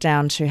I put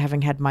down to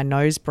having had my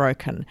nose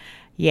broken.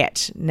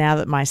 Yet, now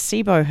that my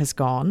SIBO has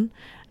gone,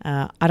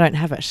 I don't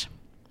have it.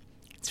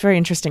 It's very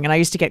interesting, and I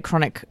used to get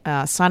chronic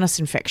sinus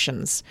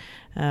infections,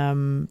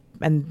 and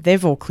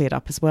they've all cleared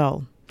up as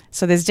well.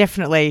 So there's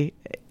definitely...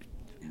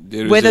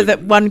 whether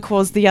that one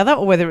caused the other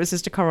or whether it was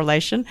just a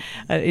correlation,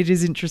 it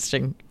is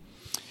interesting.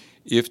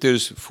 If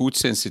there's food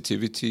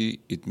sensitivity,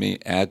 it may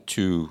add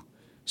to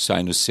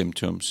sinus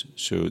symptoms.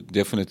 So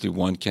definitely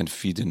one can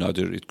feed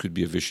another. It could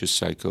be a vicious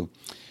cycle.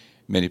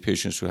 Many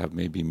patients who have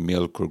maybe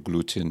milk or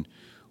gluten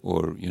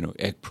or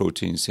egg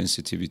protein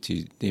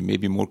sensitivity, they may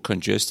be more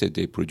congested.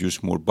 They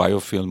produce more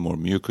biofilm, more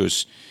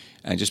mucus,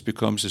 and just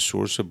becomes a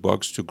source of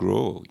bugs to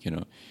grow.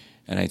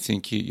 And I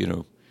think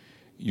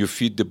you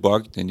feed the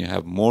bug, then you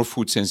have more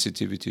food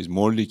sensitivities,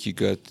 more leaky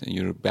gut, and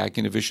you're back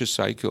in a vicious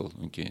cycle.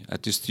 Okay,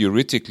 at least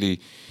theoretically,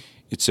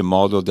 it's a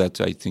model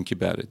that I think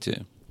about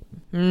it.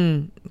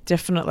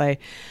 Definitely.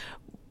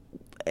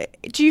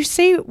 Do you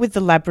see with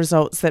the lab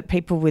results that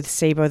people with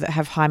SIBO that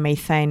have high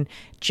methane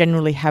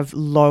generally have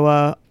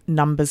lower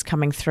numbers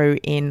coming through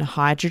in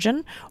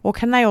hydrogen, or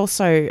can they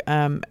also,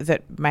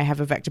 that may have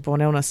a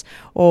vector-borne illness,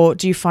 or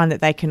do you find that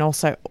they can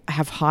also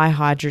have high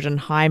hydrogen,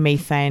 high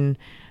methane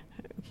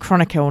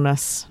chronic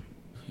illness?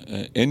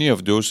 Any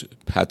of those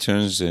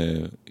patterns,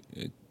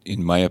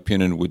 in my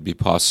opinion, would be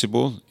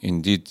possible.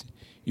 Indeed,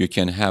 you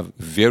can have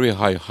very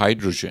high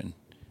hydrogen,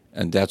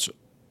 and that's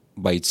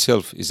by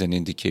itself is an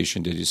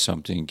indication that is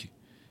something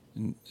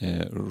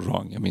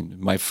wrong. I mean,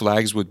 my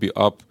flags would be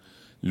up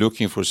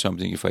looking for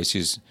something if I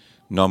see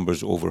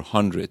numbers over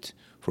 100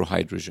 for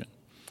hydrogen.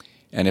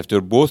 And if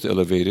they're both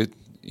elevated,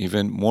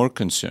 even more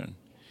concern.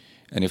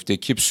 And if they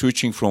keep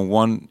switching from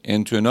one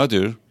end to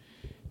another,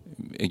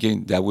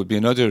 again, that would be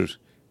another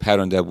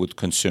pattern that would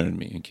concern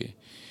me. Okay,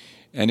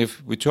 and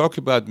if we talk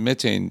about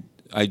methane,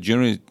 I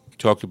generally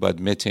talk about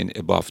methane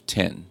above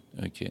 10.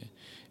 Okay,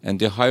 and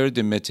the higher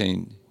the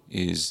methane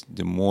is,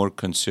 the more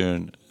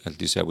concern, at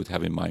least I would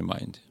have in my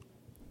mind.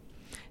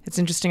 It's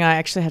interesting. I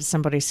actually had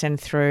somebody send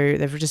through.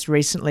 They've just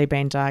recently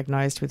been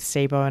diagnosed with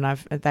SIBO,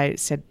 and they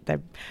said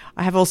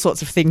I have all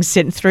sorts of things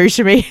sent through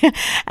to me,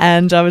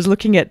 and I was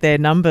looking at their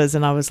numbers,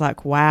 and I was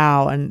like,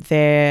 wow. And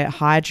their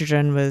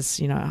hydrogen was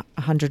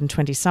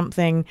 120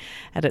 something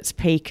at its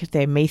peak.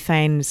 Their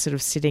methane is sort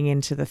of sitting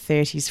into the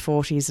 30s,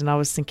 40s, and I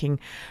was thinking,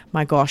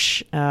 my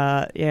gosh,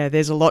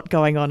 there's a lot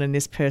going on in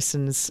this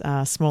person's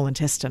small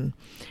intestine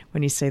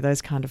when you see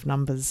those kind of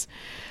numbers.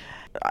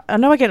 I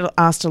know I get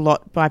asked a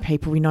lot by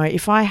people,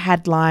 if I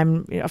have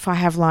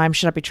Lyme,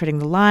 should I be treating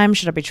the Lyme?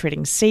 Should I be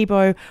treating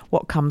SIBO?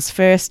 What comes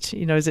first?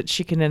 Is it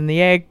chicken and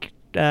the egg?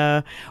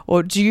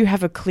 Or do you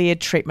have a clear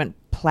treatment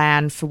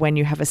plan for when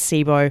you have a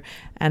SIBO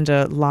and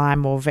a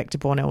Lyme or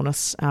vector-borne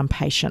illness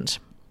patient?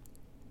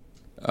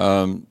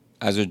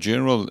 As a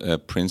general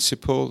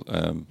principle,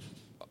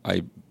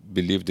 I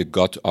believe the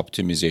gut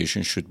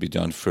optimization should be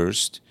done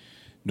first,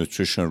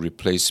 nutritional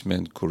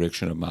replacement,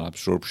 correction of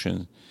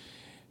malabsorption,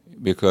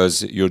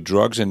 because your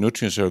drugs and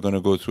nutrients are going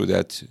to go through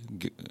that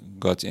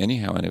gut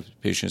anyhow. And if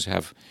patients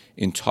have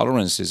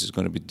intolerances, it's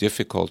going to be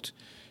difficult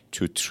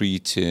to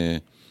treat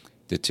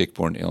the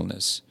tick-borne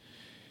illness.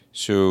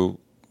 So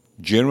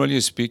generally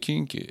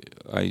speaking,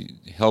 I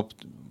help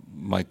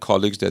my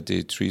colleagues that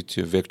they treat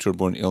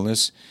vector-borne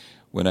illness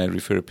when I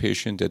refer a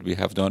patient that we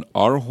have done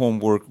our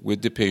homework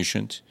with the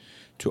patient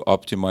to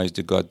optimize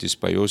the gut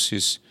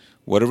dysbiosis,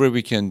 whatever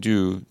we can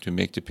do to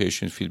make the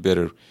patient feel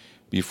better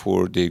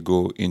before they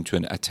go into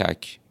an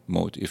attack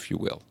mode, if you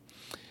will.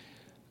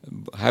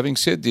 Having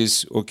said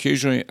this,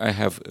 occasionally I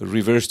have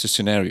reversed the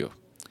scenario.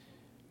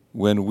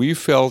 When we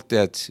felt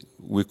that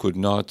we could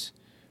not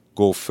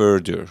go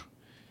further,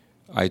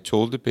 I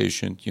told the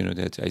patient,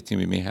 that I think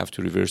we may have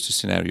to reverse the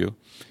scenario.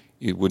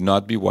 It would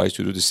not be wise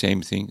to do the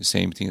same thing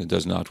that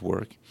does not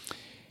work.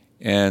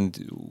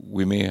 And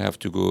we may have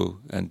to go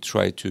and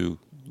try to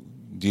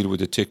deal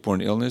with the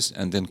tick-borne illness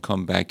and then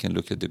come back and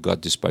look at the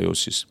gut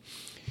dysbiosis.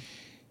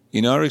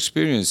 In our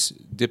experience,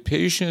 the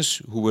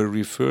patients who were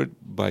referred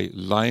by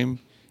Lyme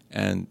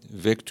and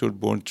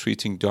vector-borne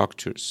treating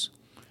doctors,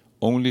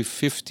 only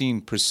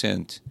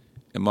 15%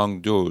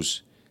 among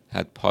those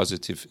had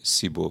positive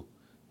SIBO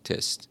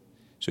test.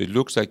 So it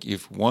looks like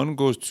if one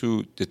goes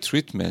through the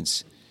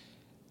treatments,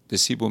 the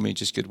SIBO may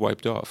just get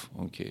wiped off.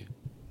 Okay.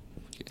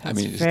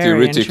 That's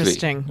very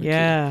interesting. Okay.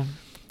 Yeah.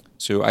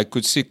 So I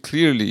could see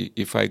clearly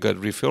if I got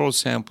referral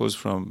samples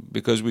from,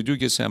 because we do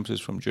get samples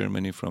from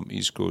Germany, from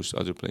East Coast,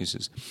 other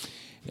places.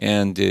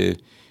 And the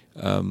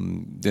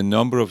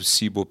number of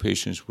SIBO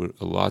patients were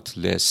a lot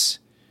less.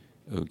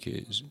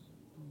 Okay.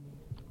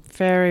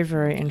 Very,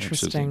 very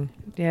interesting.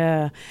 Absolutely.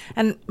 Yeah.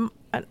 And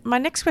my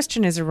next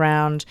question is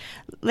around,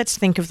 let's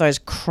think of those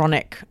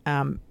chronic,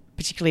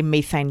 particularly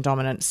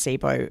methane-dominant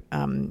SIBO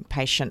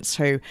patients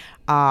who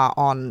are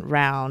on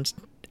round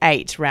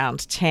 8,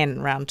 round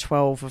 10, round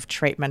 12 of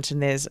treatment,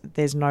 and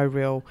there's no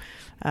real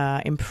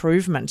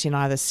improvement in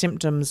either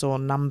symptoms or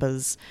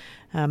numbers.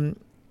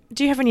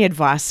 Do you have any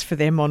advice for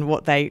them on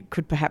what they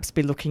could perhaps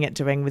be looking at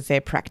doing with their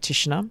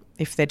practitioner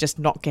if they're just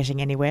not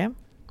getting anywhere?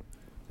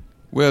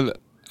 Well,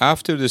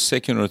 after the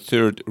second or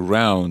third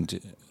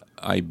round,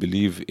 I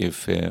believe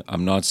if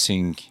I'm not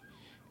seeing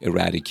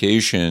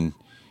eradication,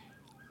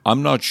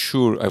 I'm not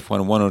sure if I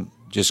want to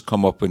just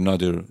come up with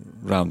another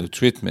round of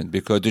treatment,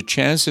 because the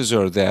chances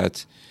are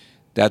that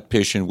that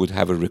patient would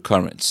have a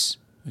recurrence.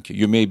 Okay,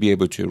 you may be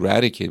able to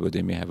eradicate, but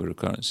they may have a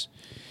recurrence.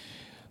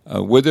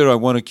 Whether I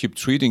want to keep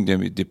treating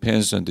them, it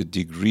depends on the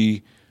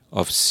degree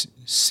of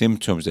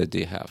symptoms that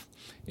they have.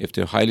 If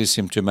they're highly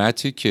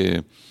symptomatic,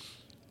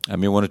 I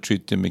may want to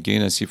treat them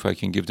again and see if I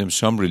can give them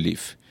some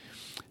relief.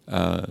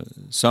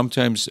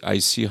 Sometimes I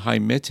see high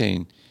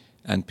methane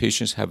and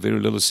patients have very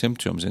little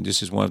symptoms, and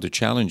this is one of the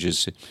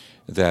challenges,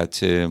 that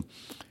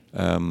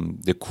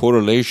the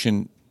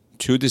correlation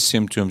to the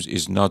symptoms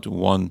is not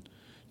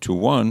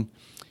 1-to-1,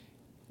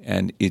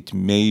 and it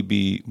may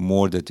be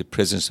more that the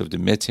presence of the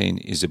methane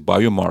is a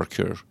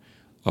biomarker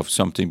of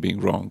something being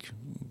wrong.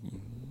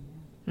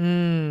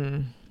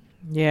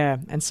 Yeah,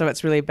 and so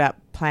it's really about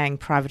playing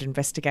private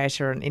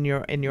investigator and in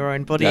your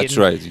own body. That's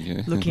right.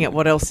 Yeah. Looking at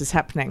what else is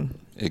happening.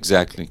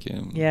 Exactly.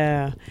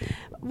 Yeah.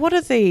 What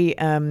are the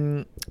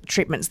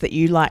treatments that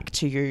you like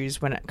to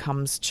use when it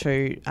comes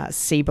to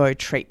SIBO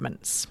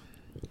treatments?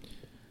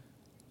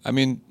 I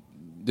mean,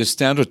 the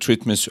standard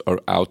treatments are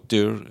out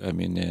there. I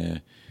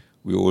mean,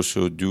 we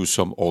also do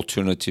some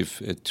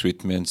alternative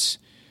treatments,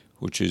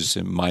 which is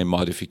my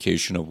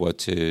modification of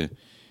what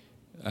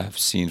I've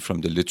seen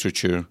from the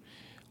literature.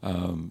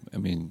 I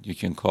mean, you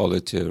can call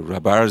it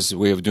Rahbar's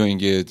way of doing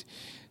it.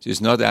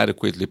 It's not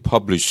adequately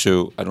published,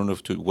 so I don't know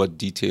to what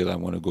detail I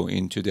want to go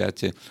into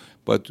that.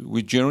 But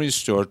we generally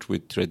start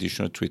with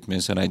traditional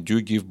treatments, and I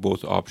do give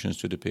both options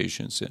to the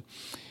patients.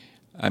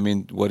 I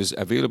mean, what is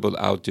available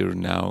out there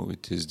now,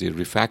 it is the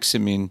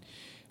rifaximin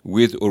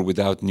with or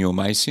without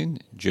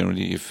neomycin.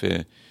 Generally, if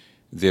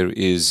there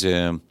is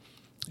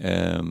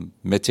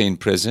methane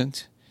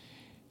present,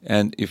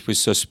 and if we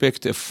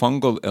suspect a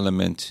fungal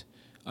element,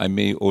 I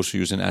may also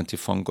use an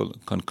antifungal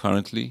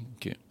concurrently.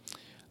 Okay.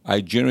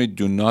 I generally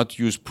do not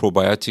use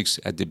probiotics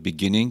at the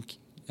beginning.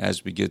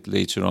 As we get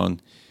later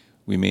on,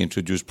 we may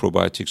introduce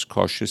probiotics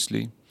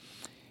cautiously.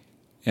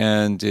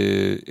 And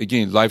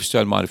again,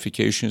 lifestyle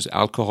modifications.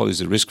 Alcohol is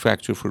a risk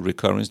factor for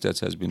recurrence. That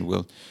has been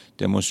well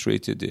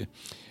demonstrated.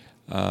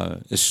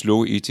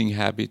 Slow eating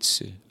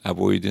habits,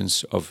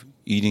 avoidance of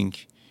eating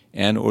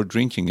and or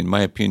drinking, in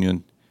my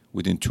opinion,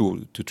 within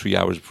 2 to 3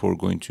 hours before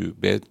going to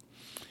bed.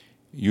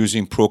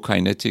 Using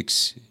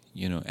prokinetics,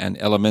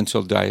 and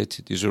elemental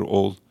diet. These are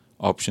all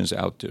options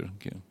out there.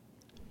 Okay.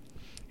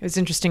 It was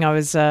interesting. I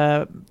was,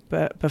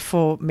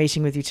 before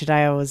meeting with you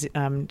today, I was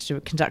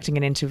conducting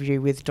an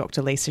interview with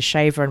Dr. Lisa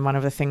Shaver, and one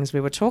of the things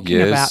we were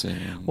talking about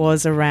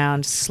was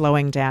around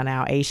slowing down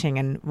our eating.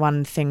 And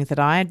one thing that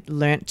I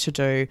learnt to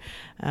do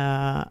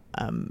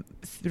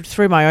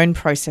through my own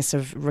process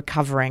of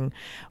recovering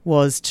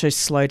was to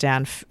slow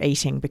down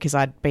eating, because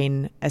I'd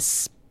been a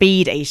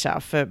speed eater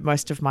for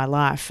most of my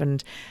life,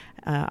 and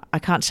I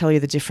can't tell you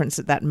the difference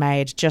that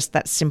made, just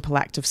that simple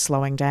act of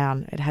slowing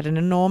down. It had an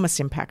enormous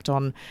impact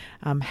on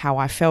how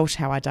I felt,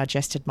 how I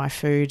digested my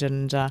food.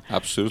 And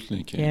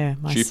absolutely. Okay. Yeah,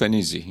 cheap and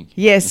easy.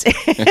 Yes.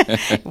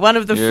 One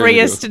of the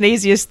freest and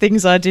easiest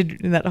things I did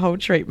in that whole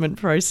treatment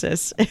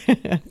process.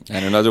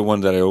 And another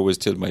one that I always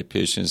tell my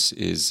patients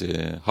is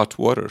hot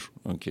water.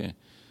 Okay.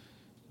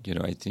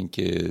 I think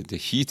the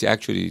heat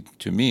actually,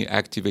 to me,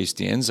 activates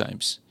the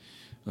enzymes.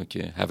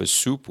 Okay. Have a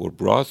soup or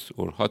broth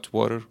or hot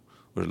water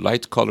or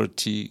light-colored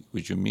tea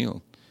with your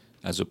meal,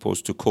 as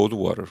opposed to cold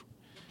water,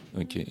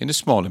 okay, in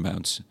small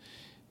amounts.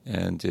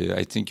 And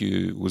I think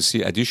you will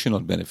see additional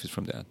benefits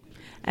from that.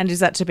 And is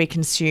that to be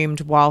consumed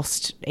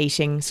whilst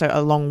eating, so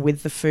along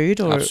with the food?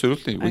 Or?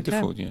 Absolutely, with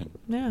the food, yeah.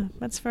 Yeah,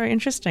 that's very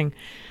interesting.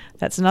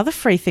 That's another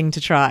free thing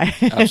to try.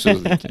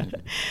 Absolutely.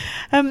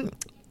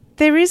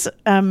 There is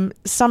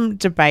some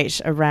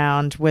debate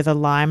around whether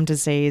Lyme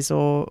disease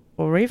or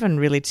even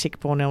really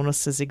tick-borne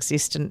illnesses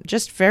exist. And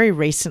just very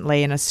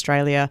recently in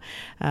Australia,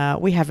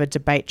 we have a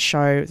debate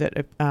show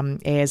that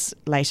airs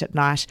late at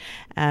night,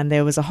 and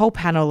there was a whole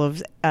panel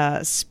of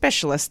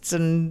specialists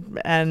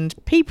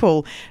and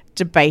people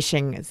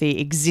debating the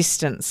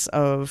existence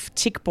of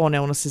tick-borne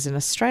illnesses in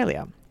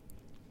Australia,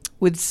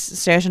 with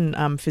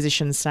certain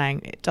physicians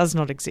saying it does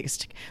not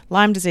exist.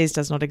 Lyme disease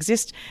does not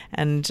exist,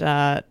 and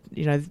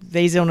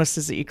these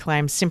illnesses that you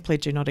claim simply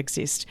do not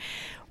exist.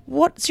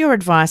 What's your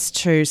advice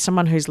to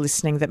someone who's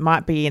listening that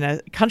might be in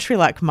a country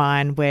like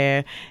mine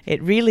where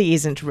it really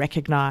isn't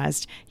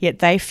recognised, yet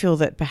they feel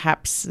that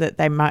perhaps that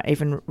they might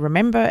even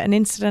remember an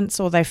incident,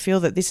 or they feel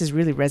that this is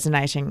really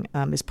resonating,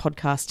 this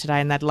podcast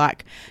today, and they'd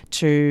like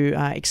to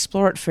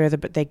explore it further,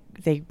 but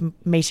they're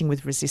meeting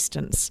with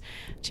resistance.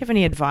 Do you have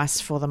any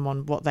advice for them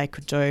on what they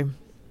could do?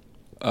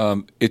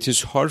 It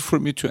is hard for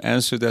me to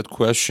answer that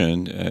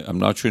question. I'm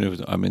not sure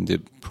if I'm in the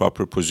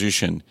proper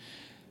position.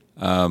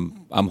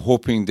 I'm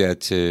hoping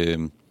that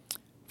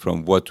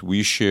from what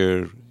we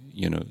share,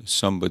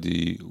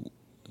 somebody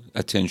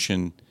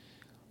attention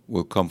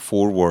will come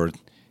forward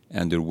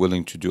and they're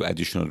willing to do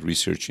additional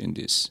research in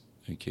this.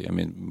 Okay, I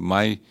mean,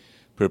 my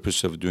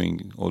purpose of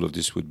doing all of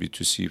this would be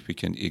to see if we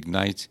can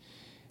ignite,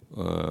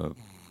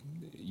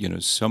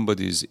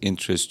 somebody's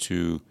interest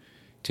to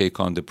take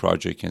on the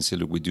project and say,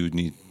 look, we do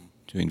need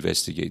to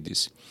investigate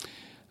this.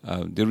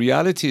 The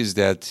reality is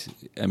that,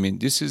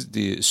 this is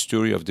the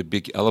story of the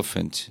big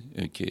elephant,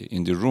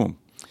 in the room.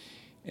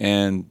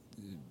 And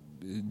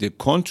the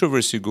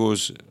controversy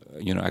goes,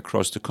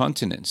 across the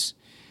continents.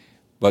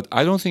 But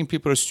I don't think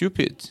people are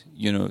stupid.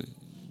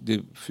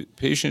 The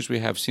patients we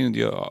have seen in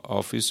the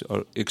office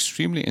are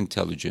extremely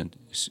intelligent,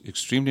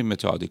 extremely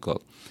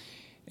methodical.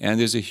 And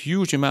there's a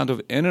huge amount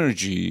of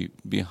energy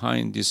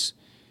behind these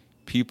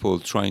people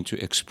trying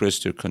to express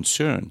their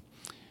concern.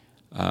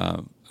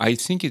 I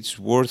think it's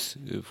worth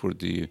for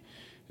the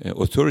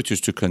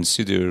authorities to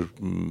consider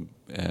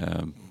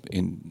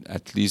in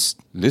at least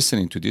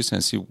listening to this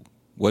and see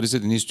what is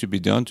it that needs to be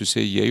done to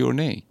say yay or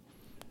nay.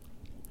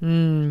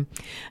 And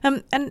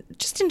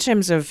just in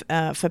terms of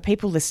for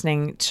people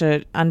listening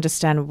to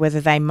understand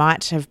whether they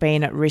might have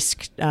been at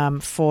risk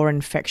for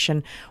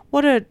infection,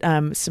 what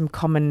are some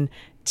common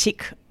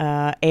tick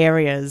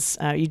areas?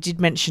 You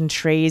did mention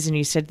trees, and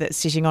you said that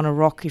sitting on a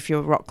rock, if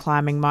you're rock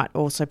climbing, might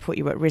also put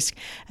you at risk.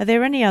 Are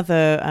there any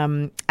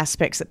other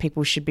aspects that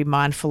people should be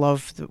mindful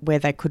of where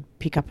they could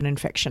pick up an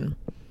infection?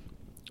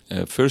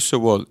 First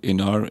of all,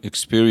 in our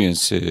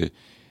experience, the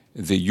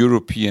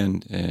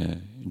European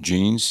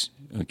genes,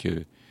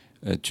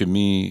 to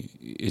me,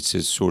 it's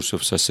a source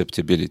of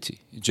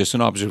susceptibility. Just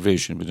an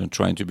observation, we're not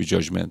trying to be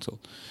judgmental.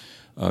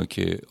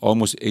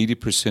 Almost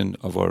 80%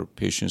 of our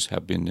patients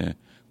have been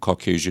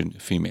Caucasian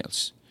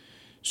females.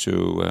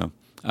 So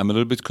I'm a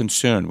little bit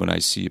concerned when I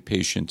see a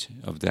patient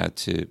of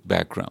that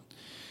background.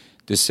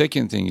 The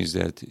second thing is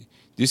that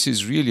this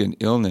is really an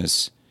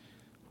illness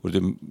for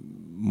the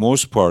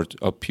most part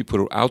of people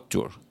who are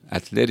outdoor,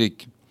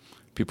 athletic,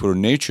 people who are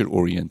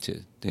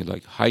nature-oriented. They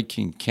like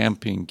hiking,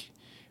 camping,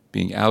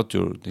 being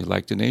outdoor. They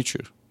like the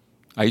nature.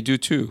 I do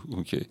too,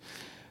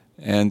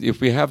 And if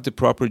we have the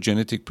proper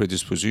genetic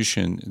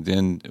predisposition,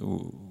 then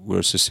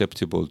we're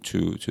susceptible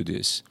to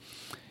this.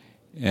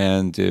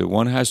 And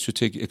one has to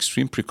take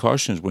extreme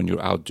precautions when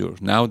you're outdoor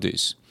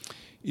nowadays.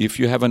 If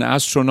you have an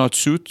astronaut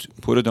suit,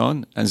 put it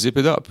on and zip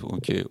it up,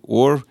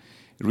 Or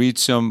read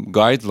some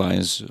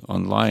guidelines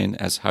online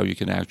as how you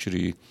can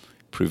actually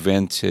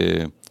prevent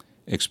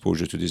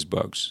exposure to these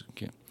bugs,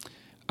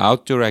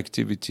 Outdoor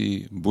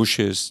activity,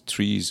 bushes,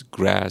 trees,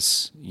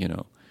 grass,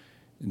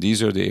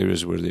 these are the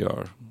areas where they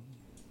are.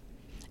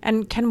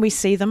 And can we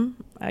see them?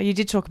 You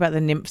did talk about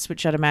the nymphs,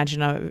 which I'd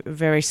imagine are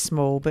very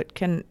small,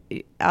 but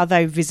are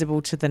they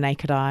visible to the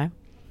naked eye?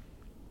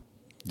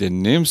 The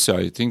nymphs,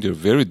 I think they're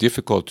very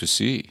difficult to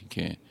see.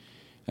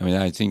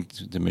 I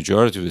think the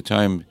majority of the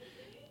time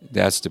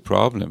that's the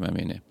problem.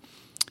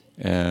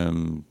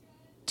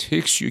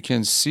 Ticks you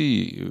can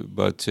see,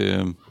 but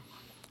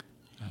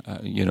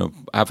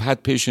I've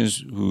had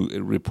patients who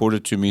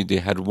reported to me they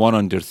had one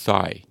on their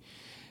thigh,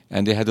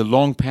 and they had the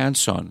long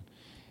pants on.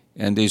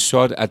 And they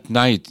saw it at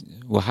night.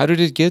 Well, how did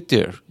it get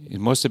there?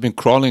 It must have been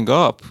crawling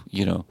up,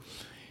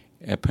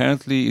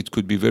 Apparently, it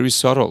could be very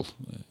subtle.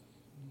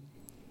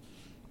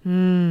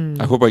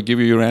 I hope I give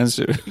you your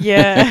answer.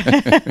 Yeah.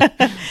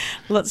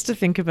 Lots to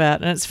think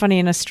about. And it's funny,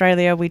 in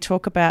Australia, we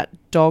talk about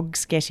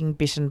dogs getting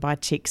bitten by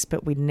ticks,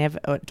 but we never,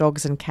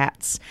 dogs and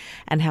cats,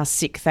 and how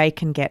sick they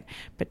can get.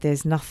 But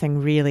there's nothing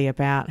really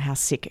about how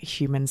sick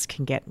humans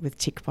can get with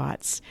tick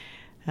bites.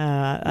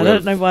 I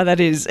don't know why that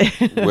is.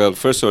 Well,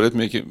 first of all, let's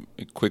make a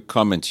quick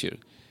comment here.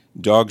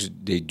 Dogs,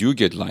 they do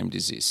get Lyme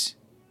disease,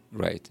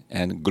 right?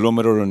 And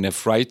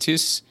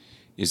glomerulonephritis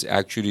is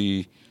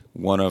actually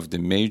one of the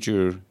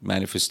major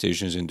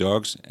manifestations in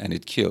dogs, and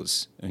it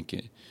kills.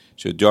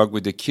 So a dog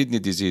with the kidney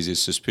disease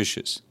is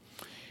suspicious.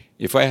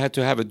 If I had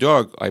to have a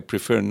dog, I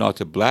prefer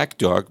not a black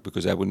dog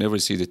because I would never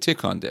see the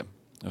tick on them.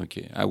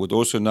 I would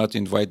also not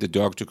invite the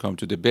dog to come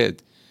to the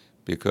bed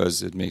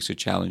because it makes it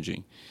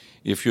challenging.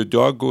 If your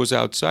dog goes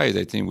outside,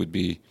 I think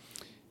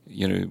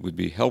it would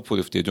be helpful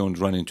if they don't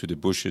run into the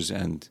bushes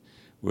and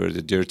where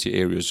the dirty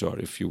areas are,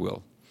 if you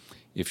will.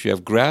 If you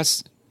have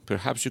grass,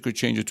 perhaps you could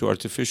change it to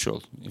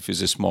artificial if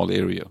it's a small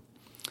area.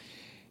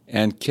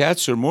 And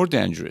cats are more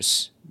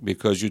dangerous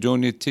because you don't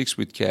need ticks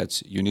with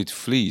cats. You need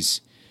fleas.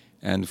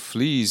 And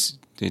fleas,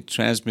 they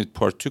transmit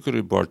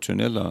particularly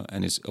Bartonella,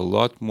 and it's a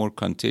lot more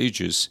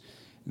contagious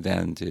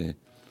than the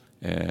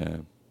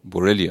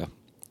Borrelia.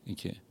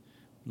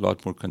 a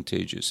lot more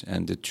contagious,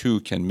 and the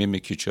two can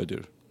mimic each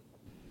other.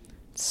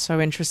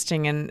 So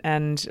interesting,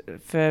 and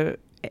for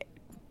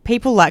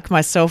people like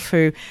myself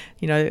who,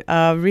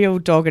 are real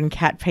dog and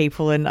cat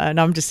people, and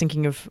I'm just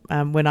thinking of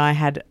when I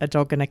had a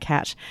dog and a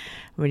cat,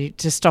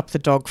 to stop the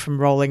dog from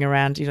rolling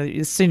around,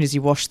 as soon as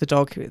you wash the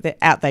dog,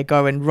 out they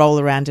go and roll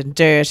around in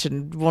dirt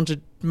and want to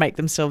make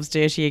themselves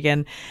dirty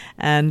again.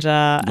 And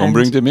don't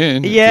bring them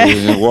in.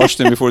 Yeah. Wash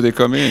them before they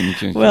come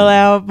in.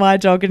 Well, my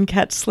dog and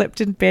cat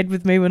slept in bed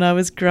with me when I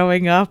was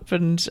growing up,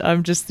 and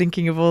I'm just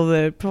thinking of all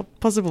the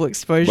possible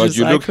exposures. But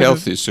you look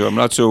healthy, so I'm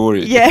not so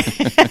worried. Yeah.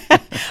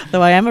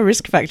 Though I am a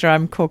risk factor.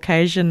 I'm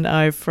Caucasian.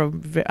 My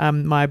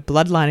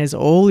bloodline is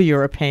all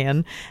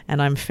European,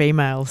 and I'm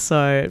female,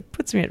 so it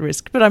puts me at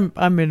risk. But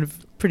I'm in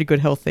pretty good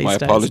health these days.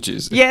 My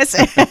apologies. Yes.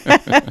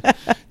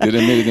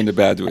 Didn't mean it in a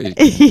bad way.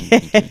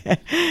 Yeah.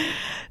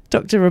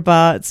 Dr.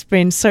 Rahbar, it's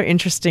been so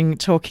interesting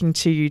talking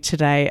to you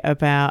today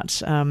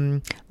about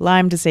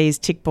Lyme disease,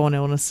 tick-borne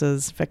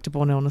illnesses,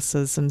 vector-borne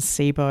illnesses, and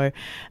SIBO.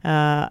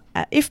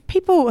 If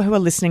people who are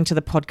listening to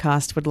the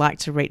podcast would like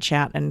to reach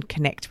out and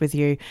connect with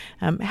you,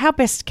 how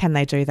best can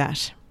they do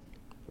that?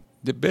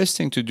 The best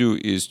thing to do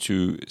is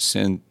to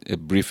send a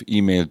brief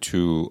email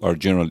to our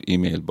general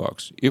email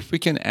box. If we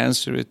can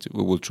answer it,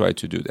 we will try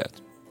to do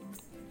that.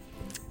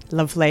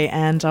 Lovely,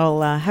 and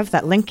I'll have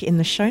that link in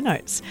the show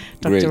notes.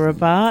 Dr.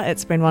 Rahbar,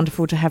 it's been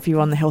wonderful to have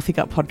you on the Healthy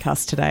Gut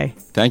podcast today.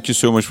 Thank you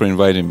so much for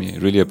inviting me.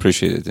 Really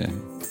appreciate it.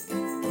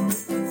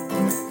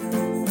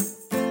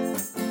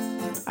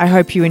 I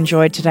hope you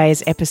enjoyed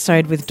today's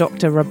episode with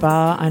Dr.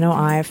 Rahbar. I know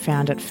I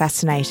found it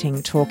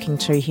fascinating talking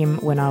to him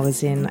when I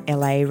was in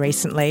LA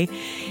recently.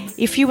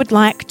 If you would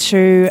like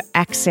to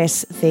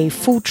access the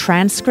full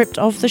transcript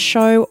of the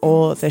show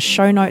or the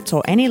show notes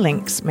or any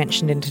links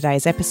mentioned in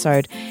today's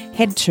episode,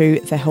 head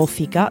to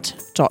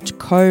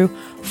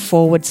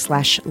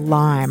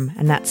thehealthygut.co/Lyme,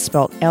 and that's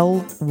spelled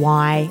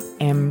Lyme.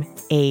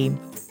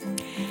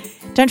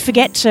 Don't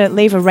forget to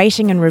leave a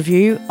rating and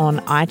review on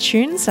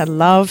iTunes. I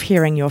love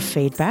hearing your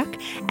feedback,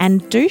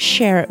 and do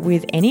share it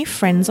with any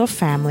friends or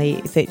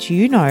family that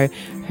you know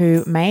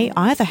who may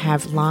either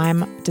have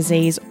Lyme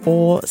disease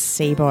or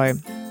SIBO.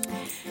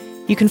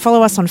 You can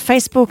follow us on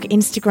Facebook,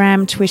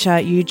 Instagram, Twitter,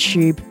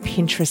 YouTube,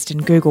 Pinterest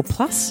and Google+.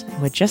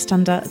 We're just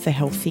under The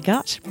Healthy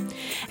Gut.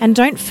 And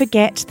don't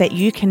forget that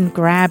you can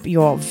grab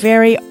your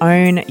very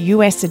own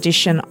US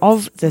edition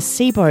of the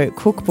SIBO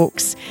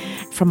cookbooks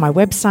from my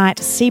website,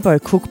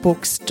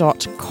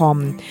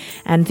 sibocookbooks.com.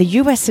 And the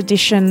US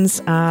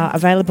editions are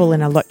available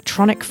in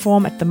electronic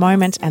form at the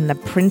moment, and the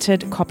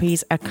printed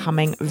copies are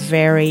coming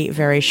very,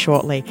 very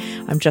shortly.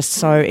 I'm just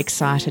so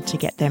excited to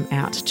get them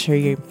out to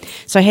you.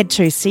 So head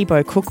to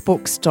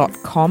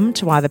sibocookbooks.com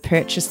to either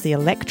purchase the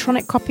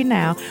electronic copy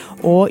now,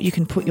 or you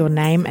can put your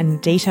name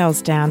and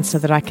details down so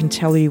that I can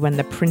tell you when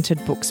the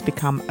printed books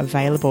become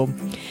available.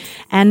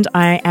 And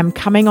I am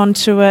coming on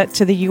tour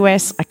to the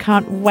US. I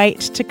can't wait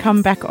to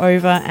come back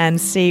over and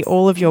see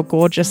all of your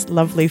gorgeous,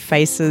 lovely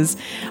faces.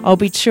 I'll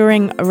be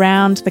touring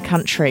around the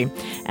country,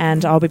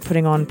 and I'll be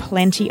putting on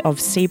plenty of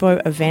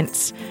SIBO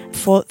events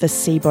for the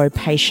SIBO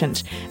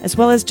patient, as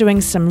well as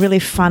doing some really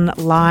fun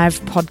live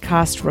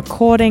podcast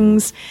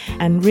recordings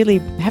and really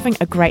having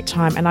a great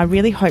time. And I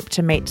really hope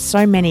to meet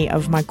so many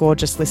of my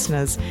gorgeous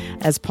listeners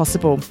as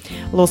possible.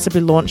 I'll also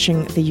be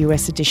launching the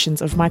US editions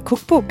of my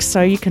cookbook,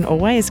 so you can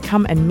always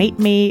come and meet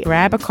me,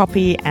 grab a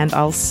copy, and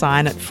I'll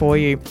sign it for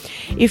you.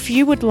 If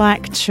you would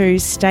like to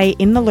stay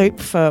in the loop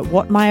for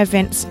what my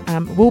events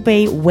will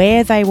be,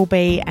 where they will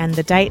be, and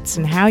the dates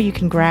and how you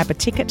can grab a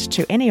ticket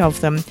to any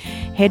of them,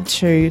 head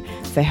to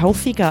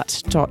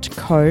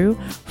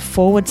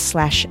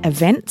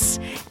thehealthygut.co/events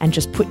and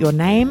just put your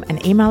name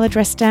and email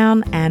address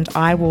down, and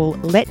I will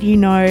let you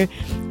know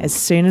as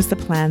soon as the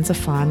plans are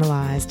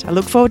finalised. I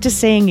look forward to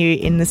seeing you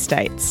in the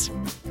States.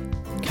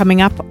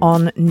 Coming up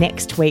on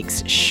next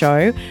week's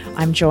show,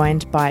 I'm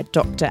joined by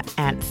Dr.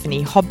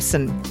 Anthony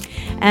Hobson.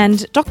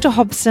 And Dr.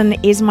 Hobson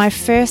is my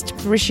first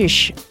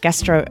British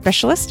gastro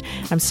specialist.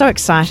 I'm so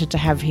excited to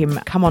have him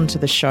come onto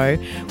the show.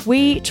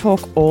 We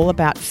talk all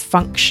about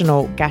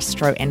functional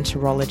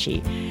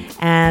gastroenterology,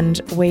 and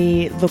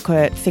we look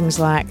at things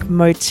like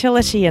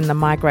motility and the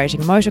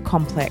migrating motor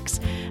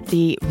complex,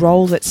 the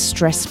role that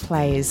stress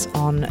plays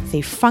on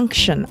the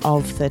function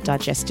of the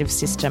digestive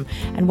system,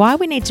 and why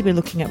we need to be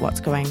looking at what's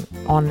going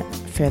on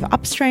further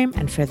upstream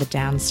and further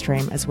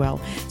downstream as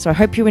well. So I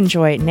hope you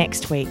enjoy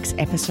next week's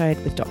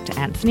episode with Dr.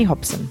 Anthony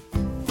Hobson.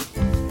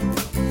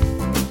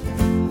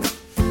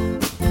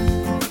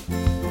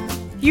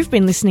 You've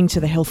been listening to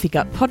the Healthy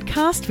Gut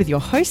podcast with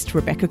your host,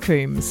 Rebecca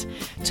Coombs.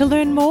 To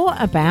learn more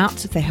about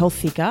the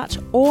Healthy Gut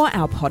or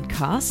our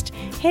podcast,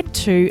 head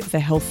to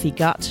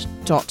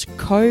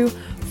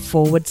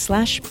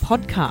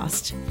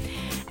thehealthygut.co/podcast.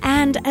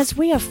 And as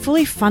we are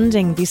fully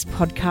funding this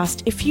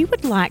podcast, if you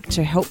would like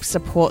to help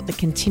support the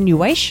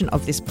continuation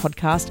of this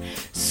podcast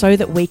so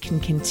that we can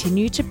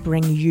continue to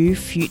bring you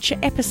future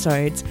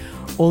episodes,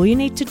 all you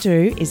need to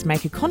do is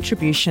make a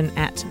contribution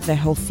at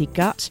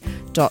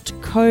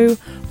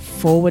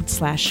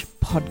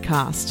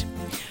thehealthygut.co/podcast.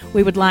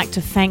 We would like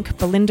to thank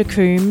Belinda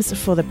Coombs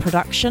for the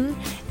production,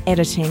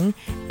 editing,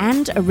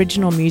 and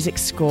original music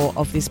score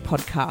of this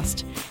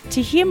podcast.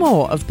 To hear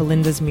more of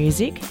Belinda's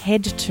music,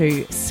 head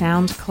to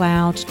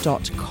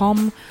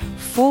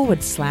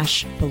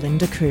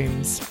soundcloud.com/Belinda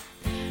Coombs.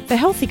 The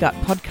Healthy Gut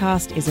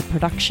podcast is a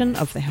production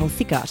of The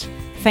Healthy Gut.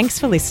 Thanks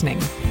for listening.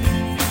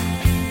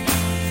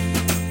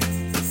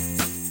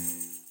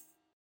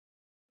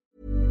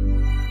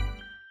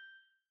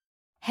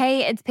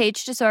 Hey, it's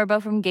Paige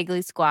DeSorbo from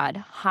Giggly Squad.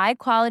 High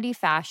quality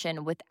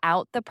fashion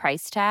without the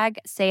price tag.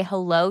 Say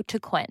hello to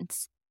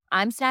Quince.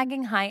 I'm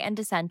snagging high-end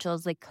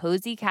essentials like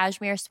cozy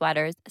cashmere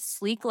sweaters,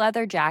 sleek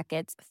leather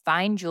jackets,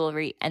 fine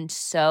jewelry, and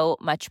so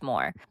much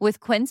more. With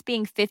Quince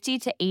being 50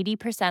 to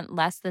 80%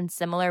 less than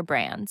similar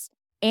brands.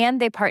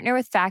 And they partner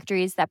with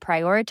factories that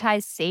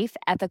prioritize safe,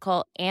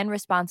 ethical, and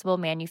responsible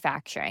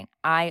manufacturing.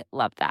 I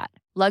love that.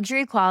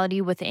 Luxury quality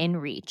within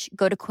reach.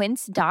 Go to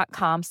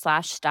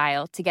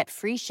quince.com/style to get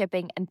free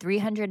shipping and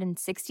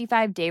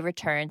 365-day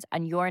returns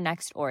on your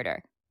next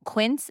order.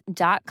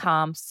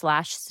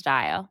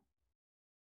 Quince.com/style.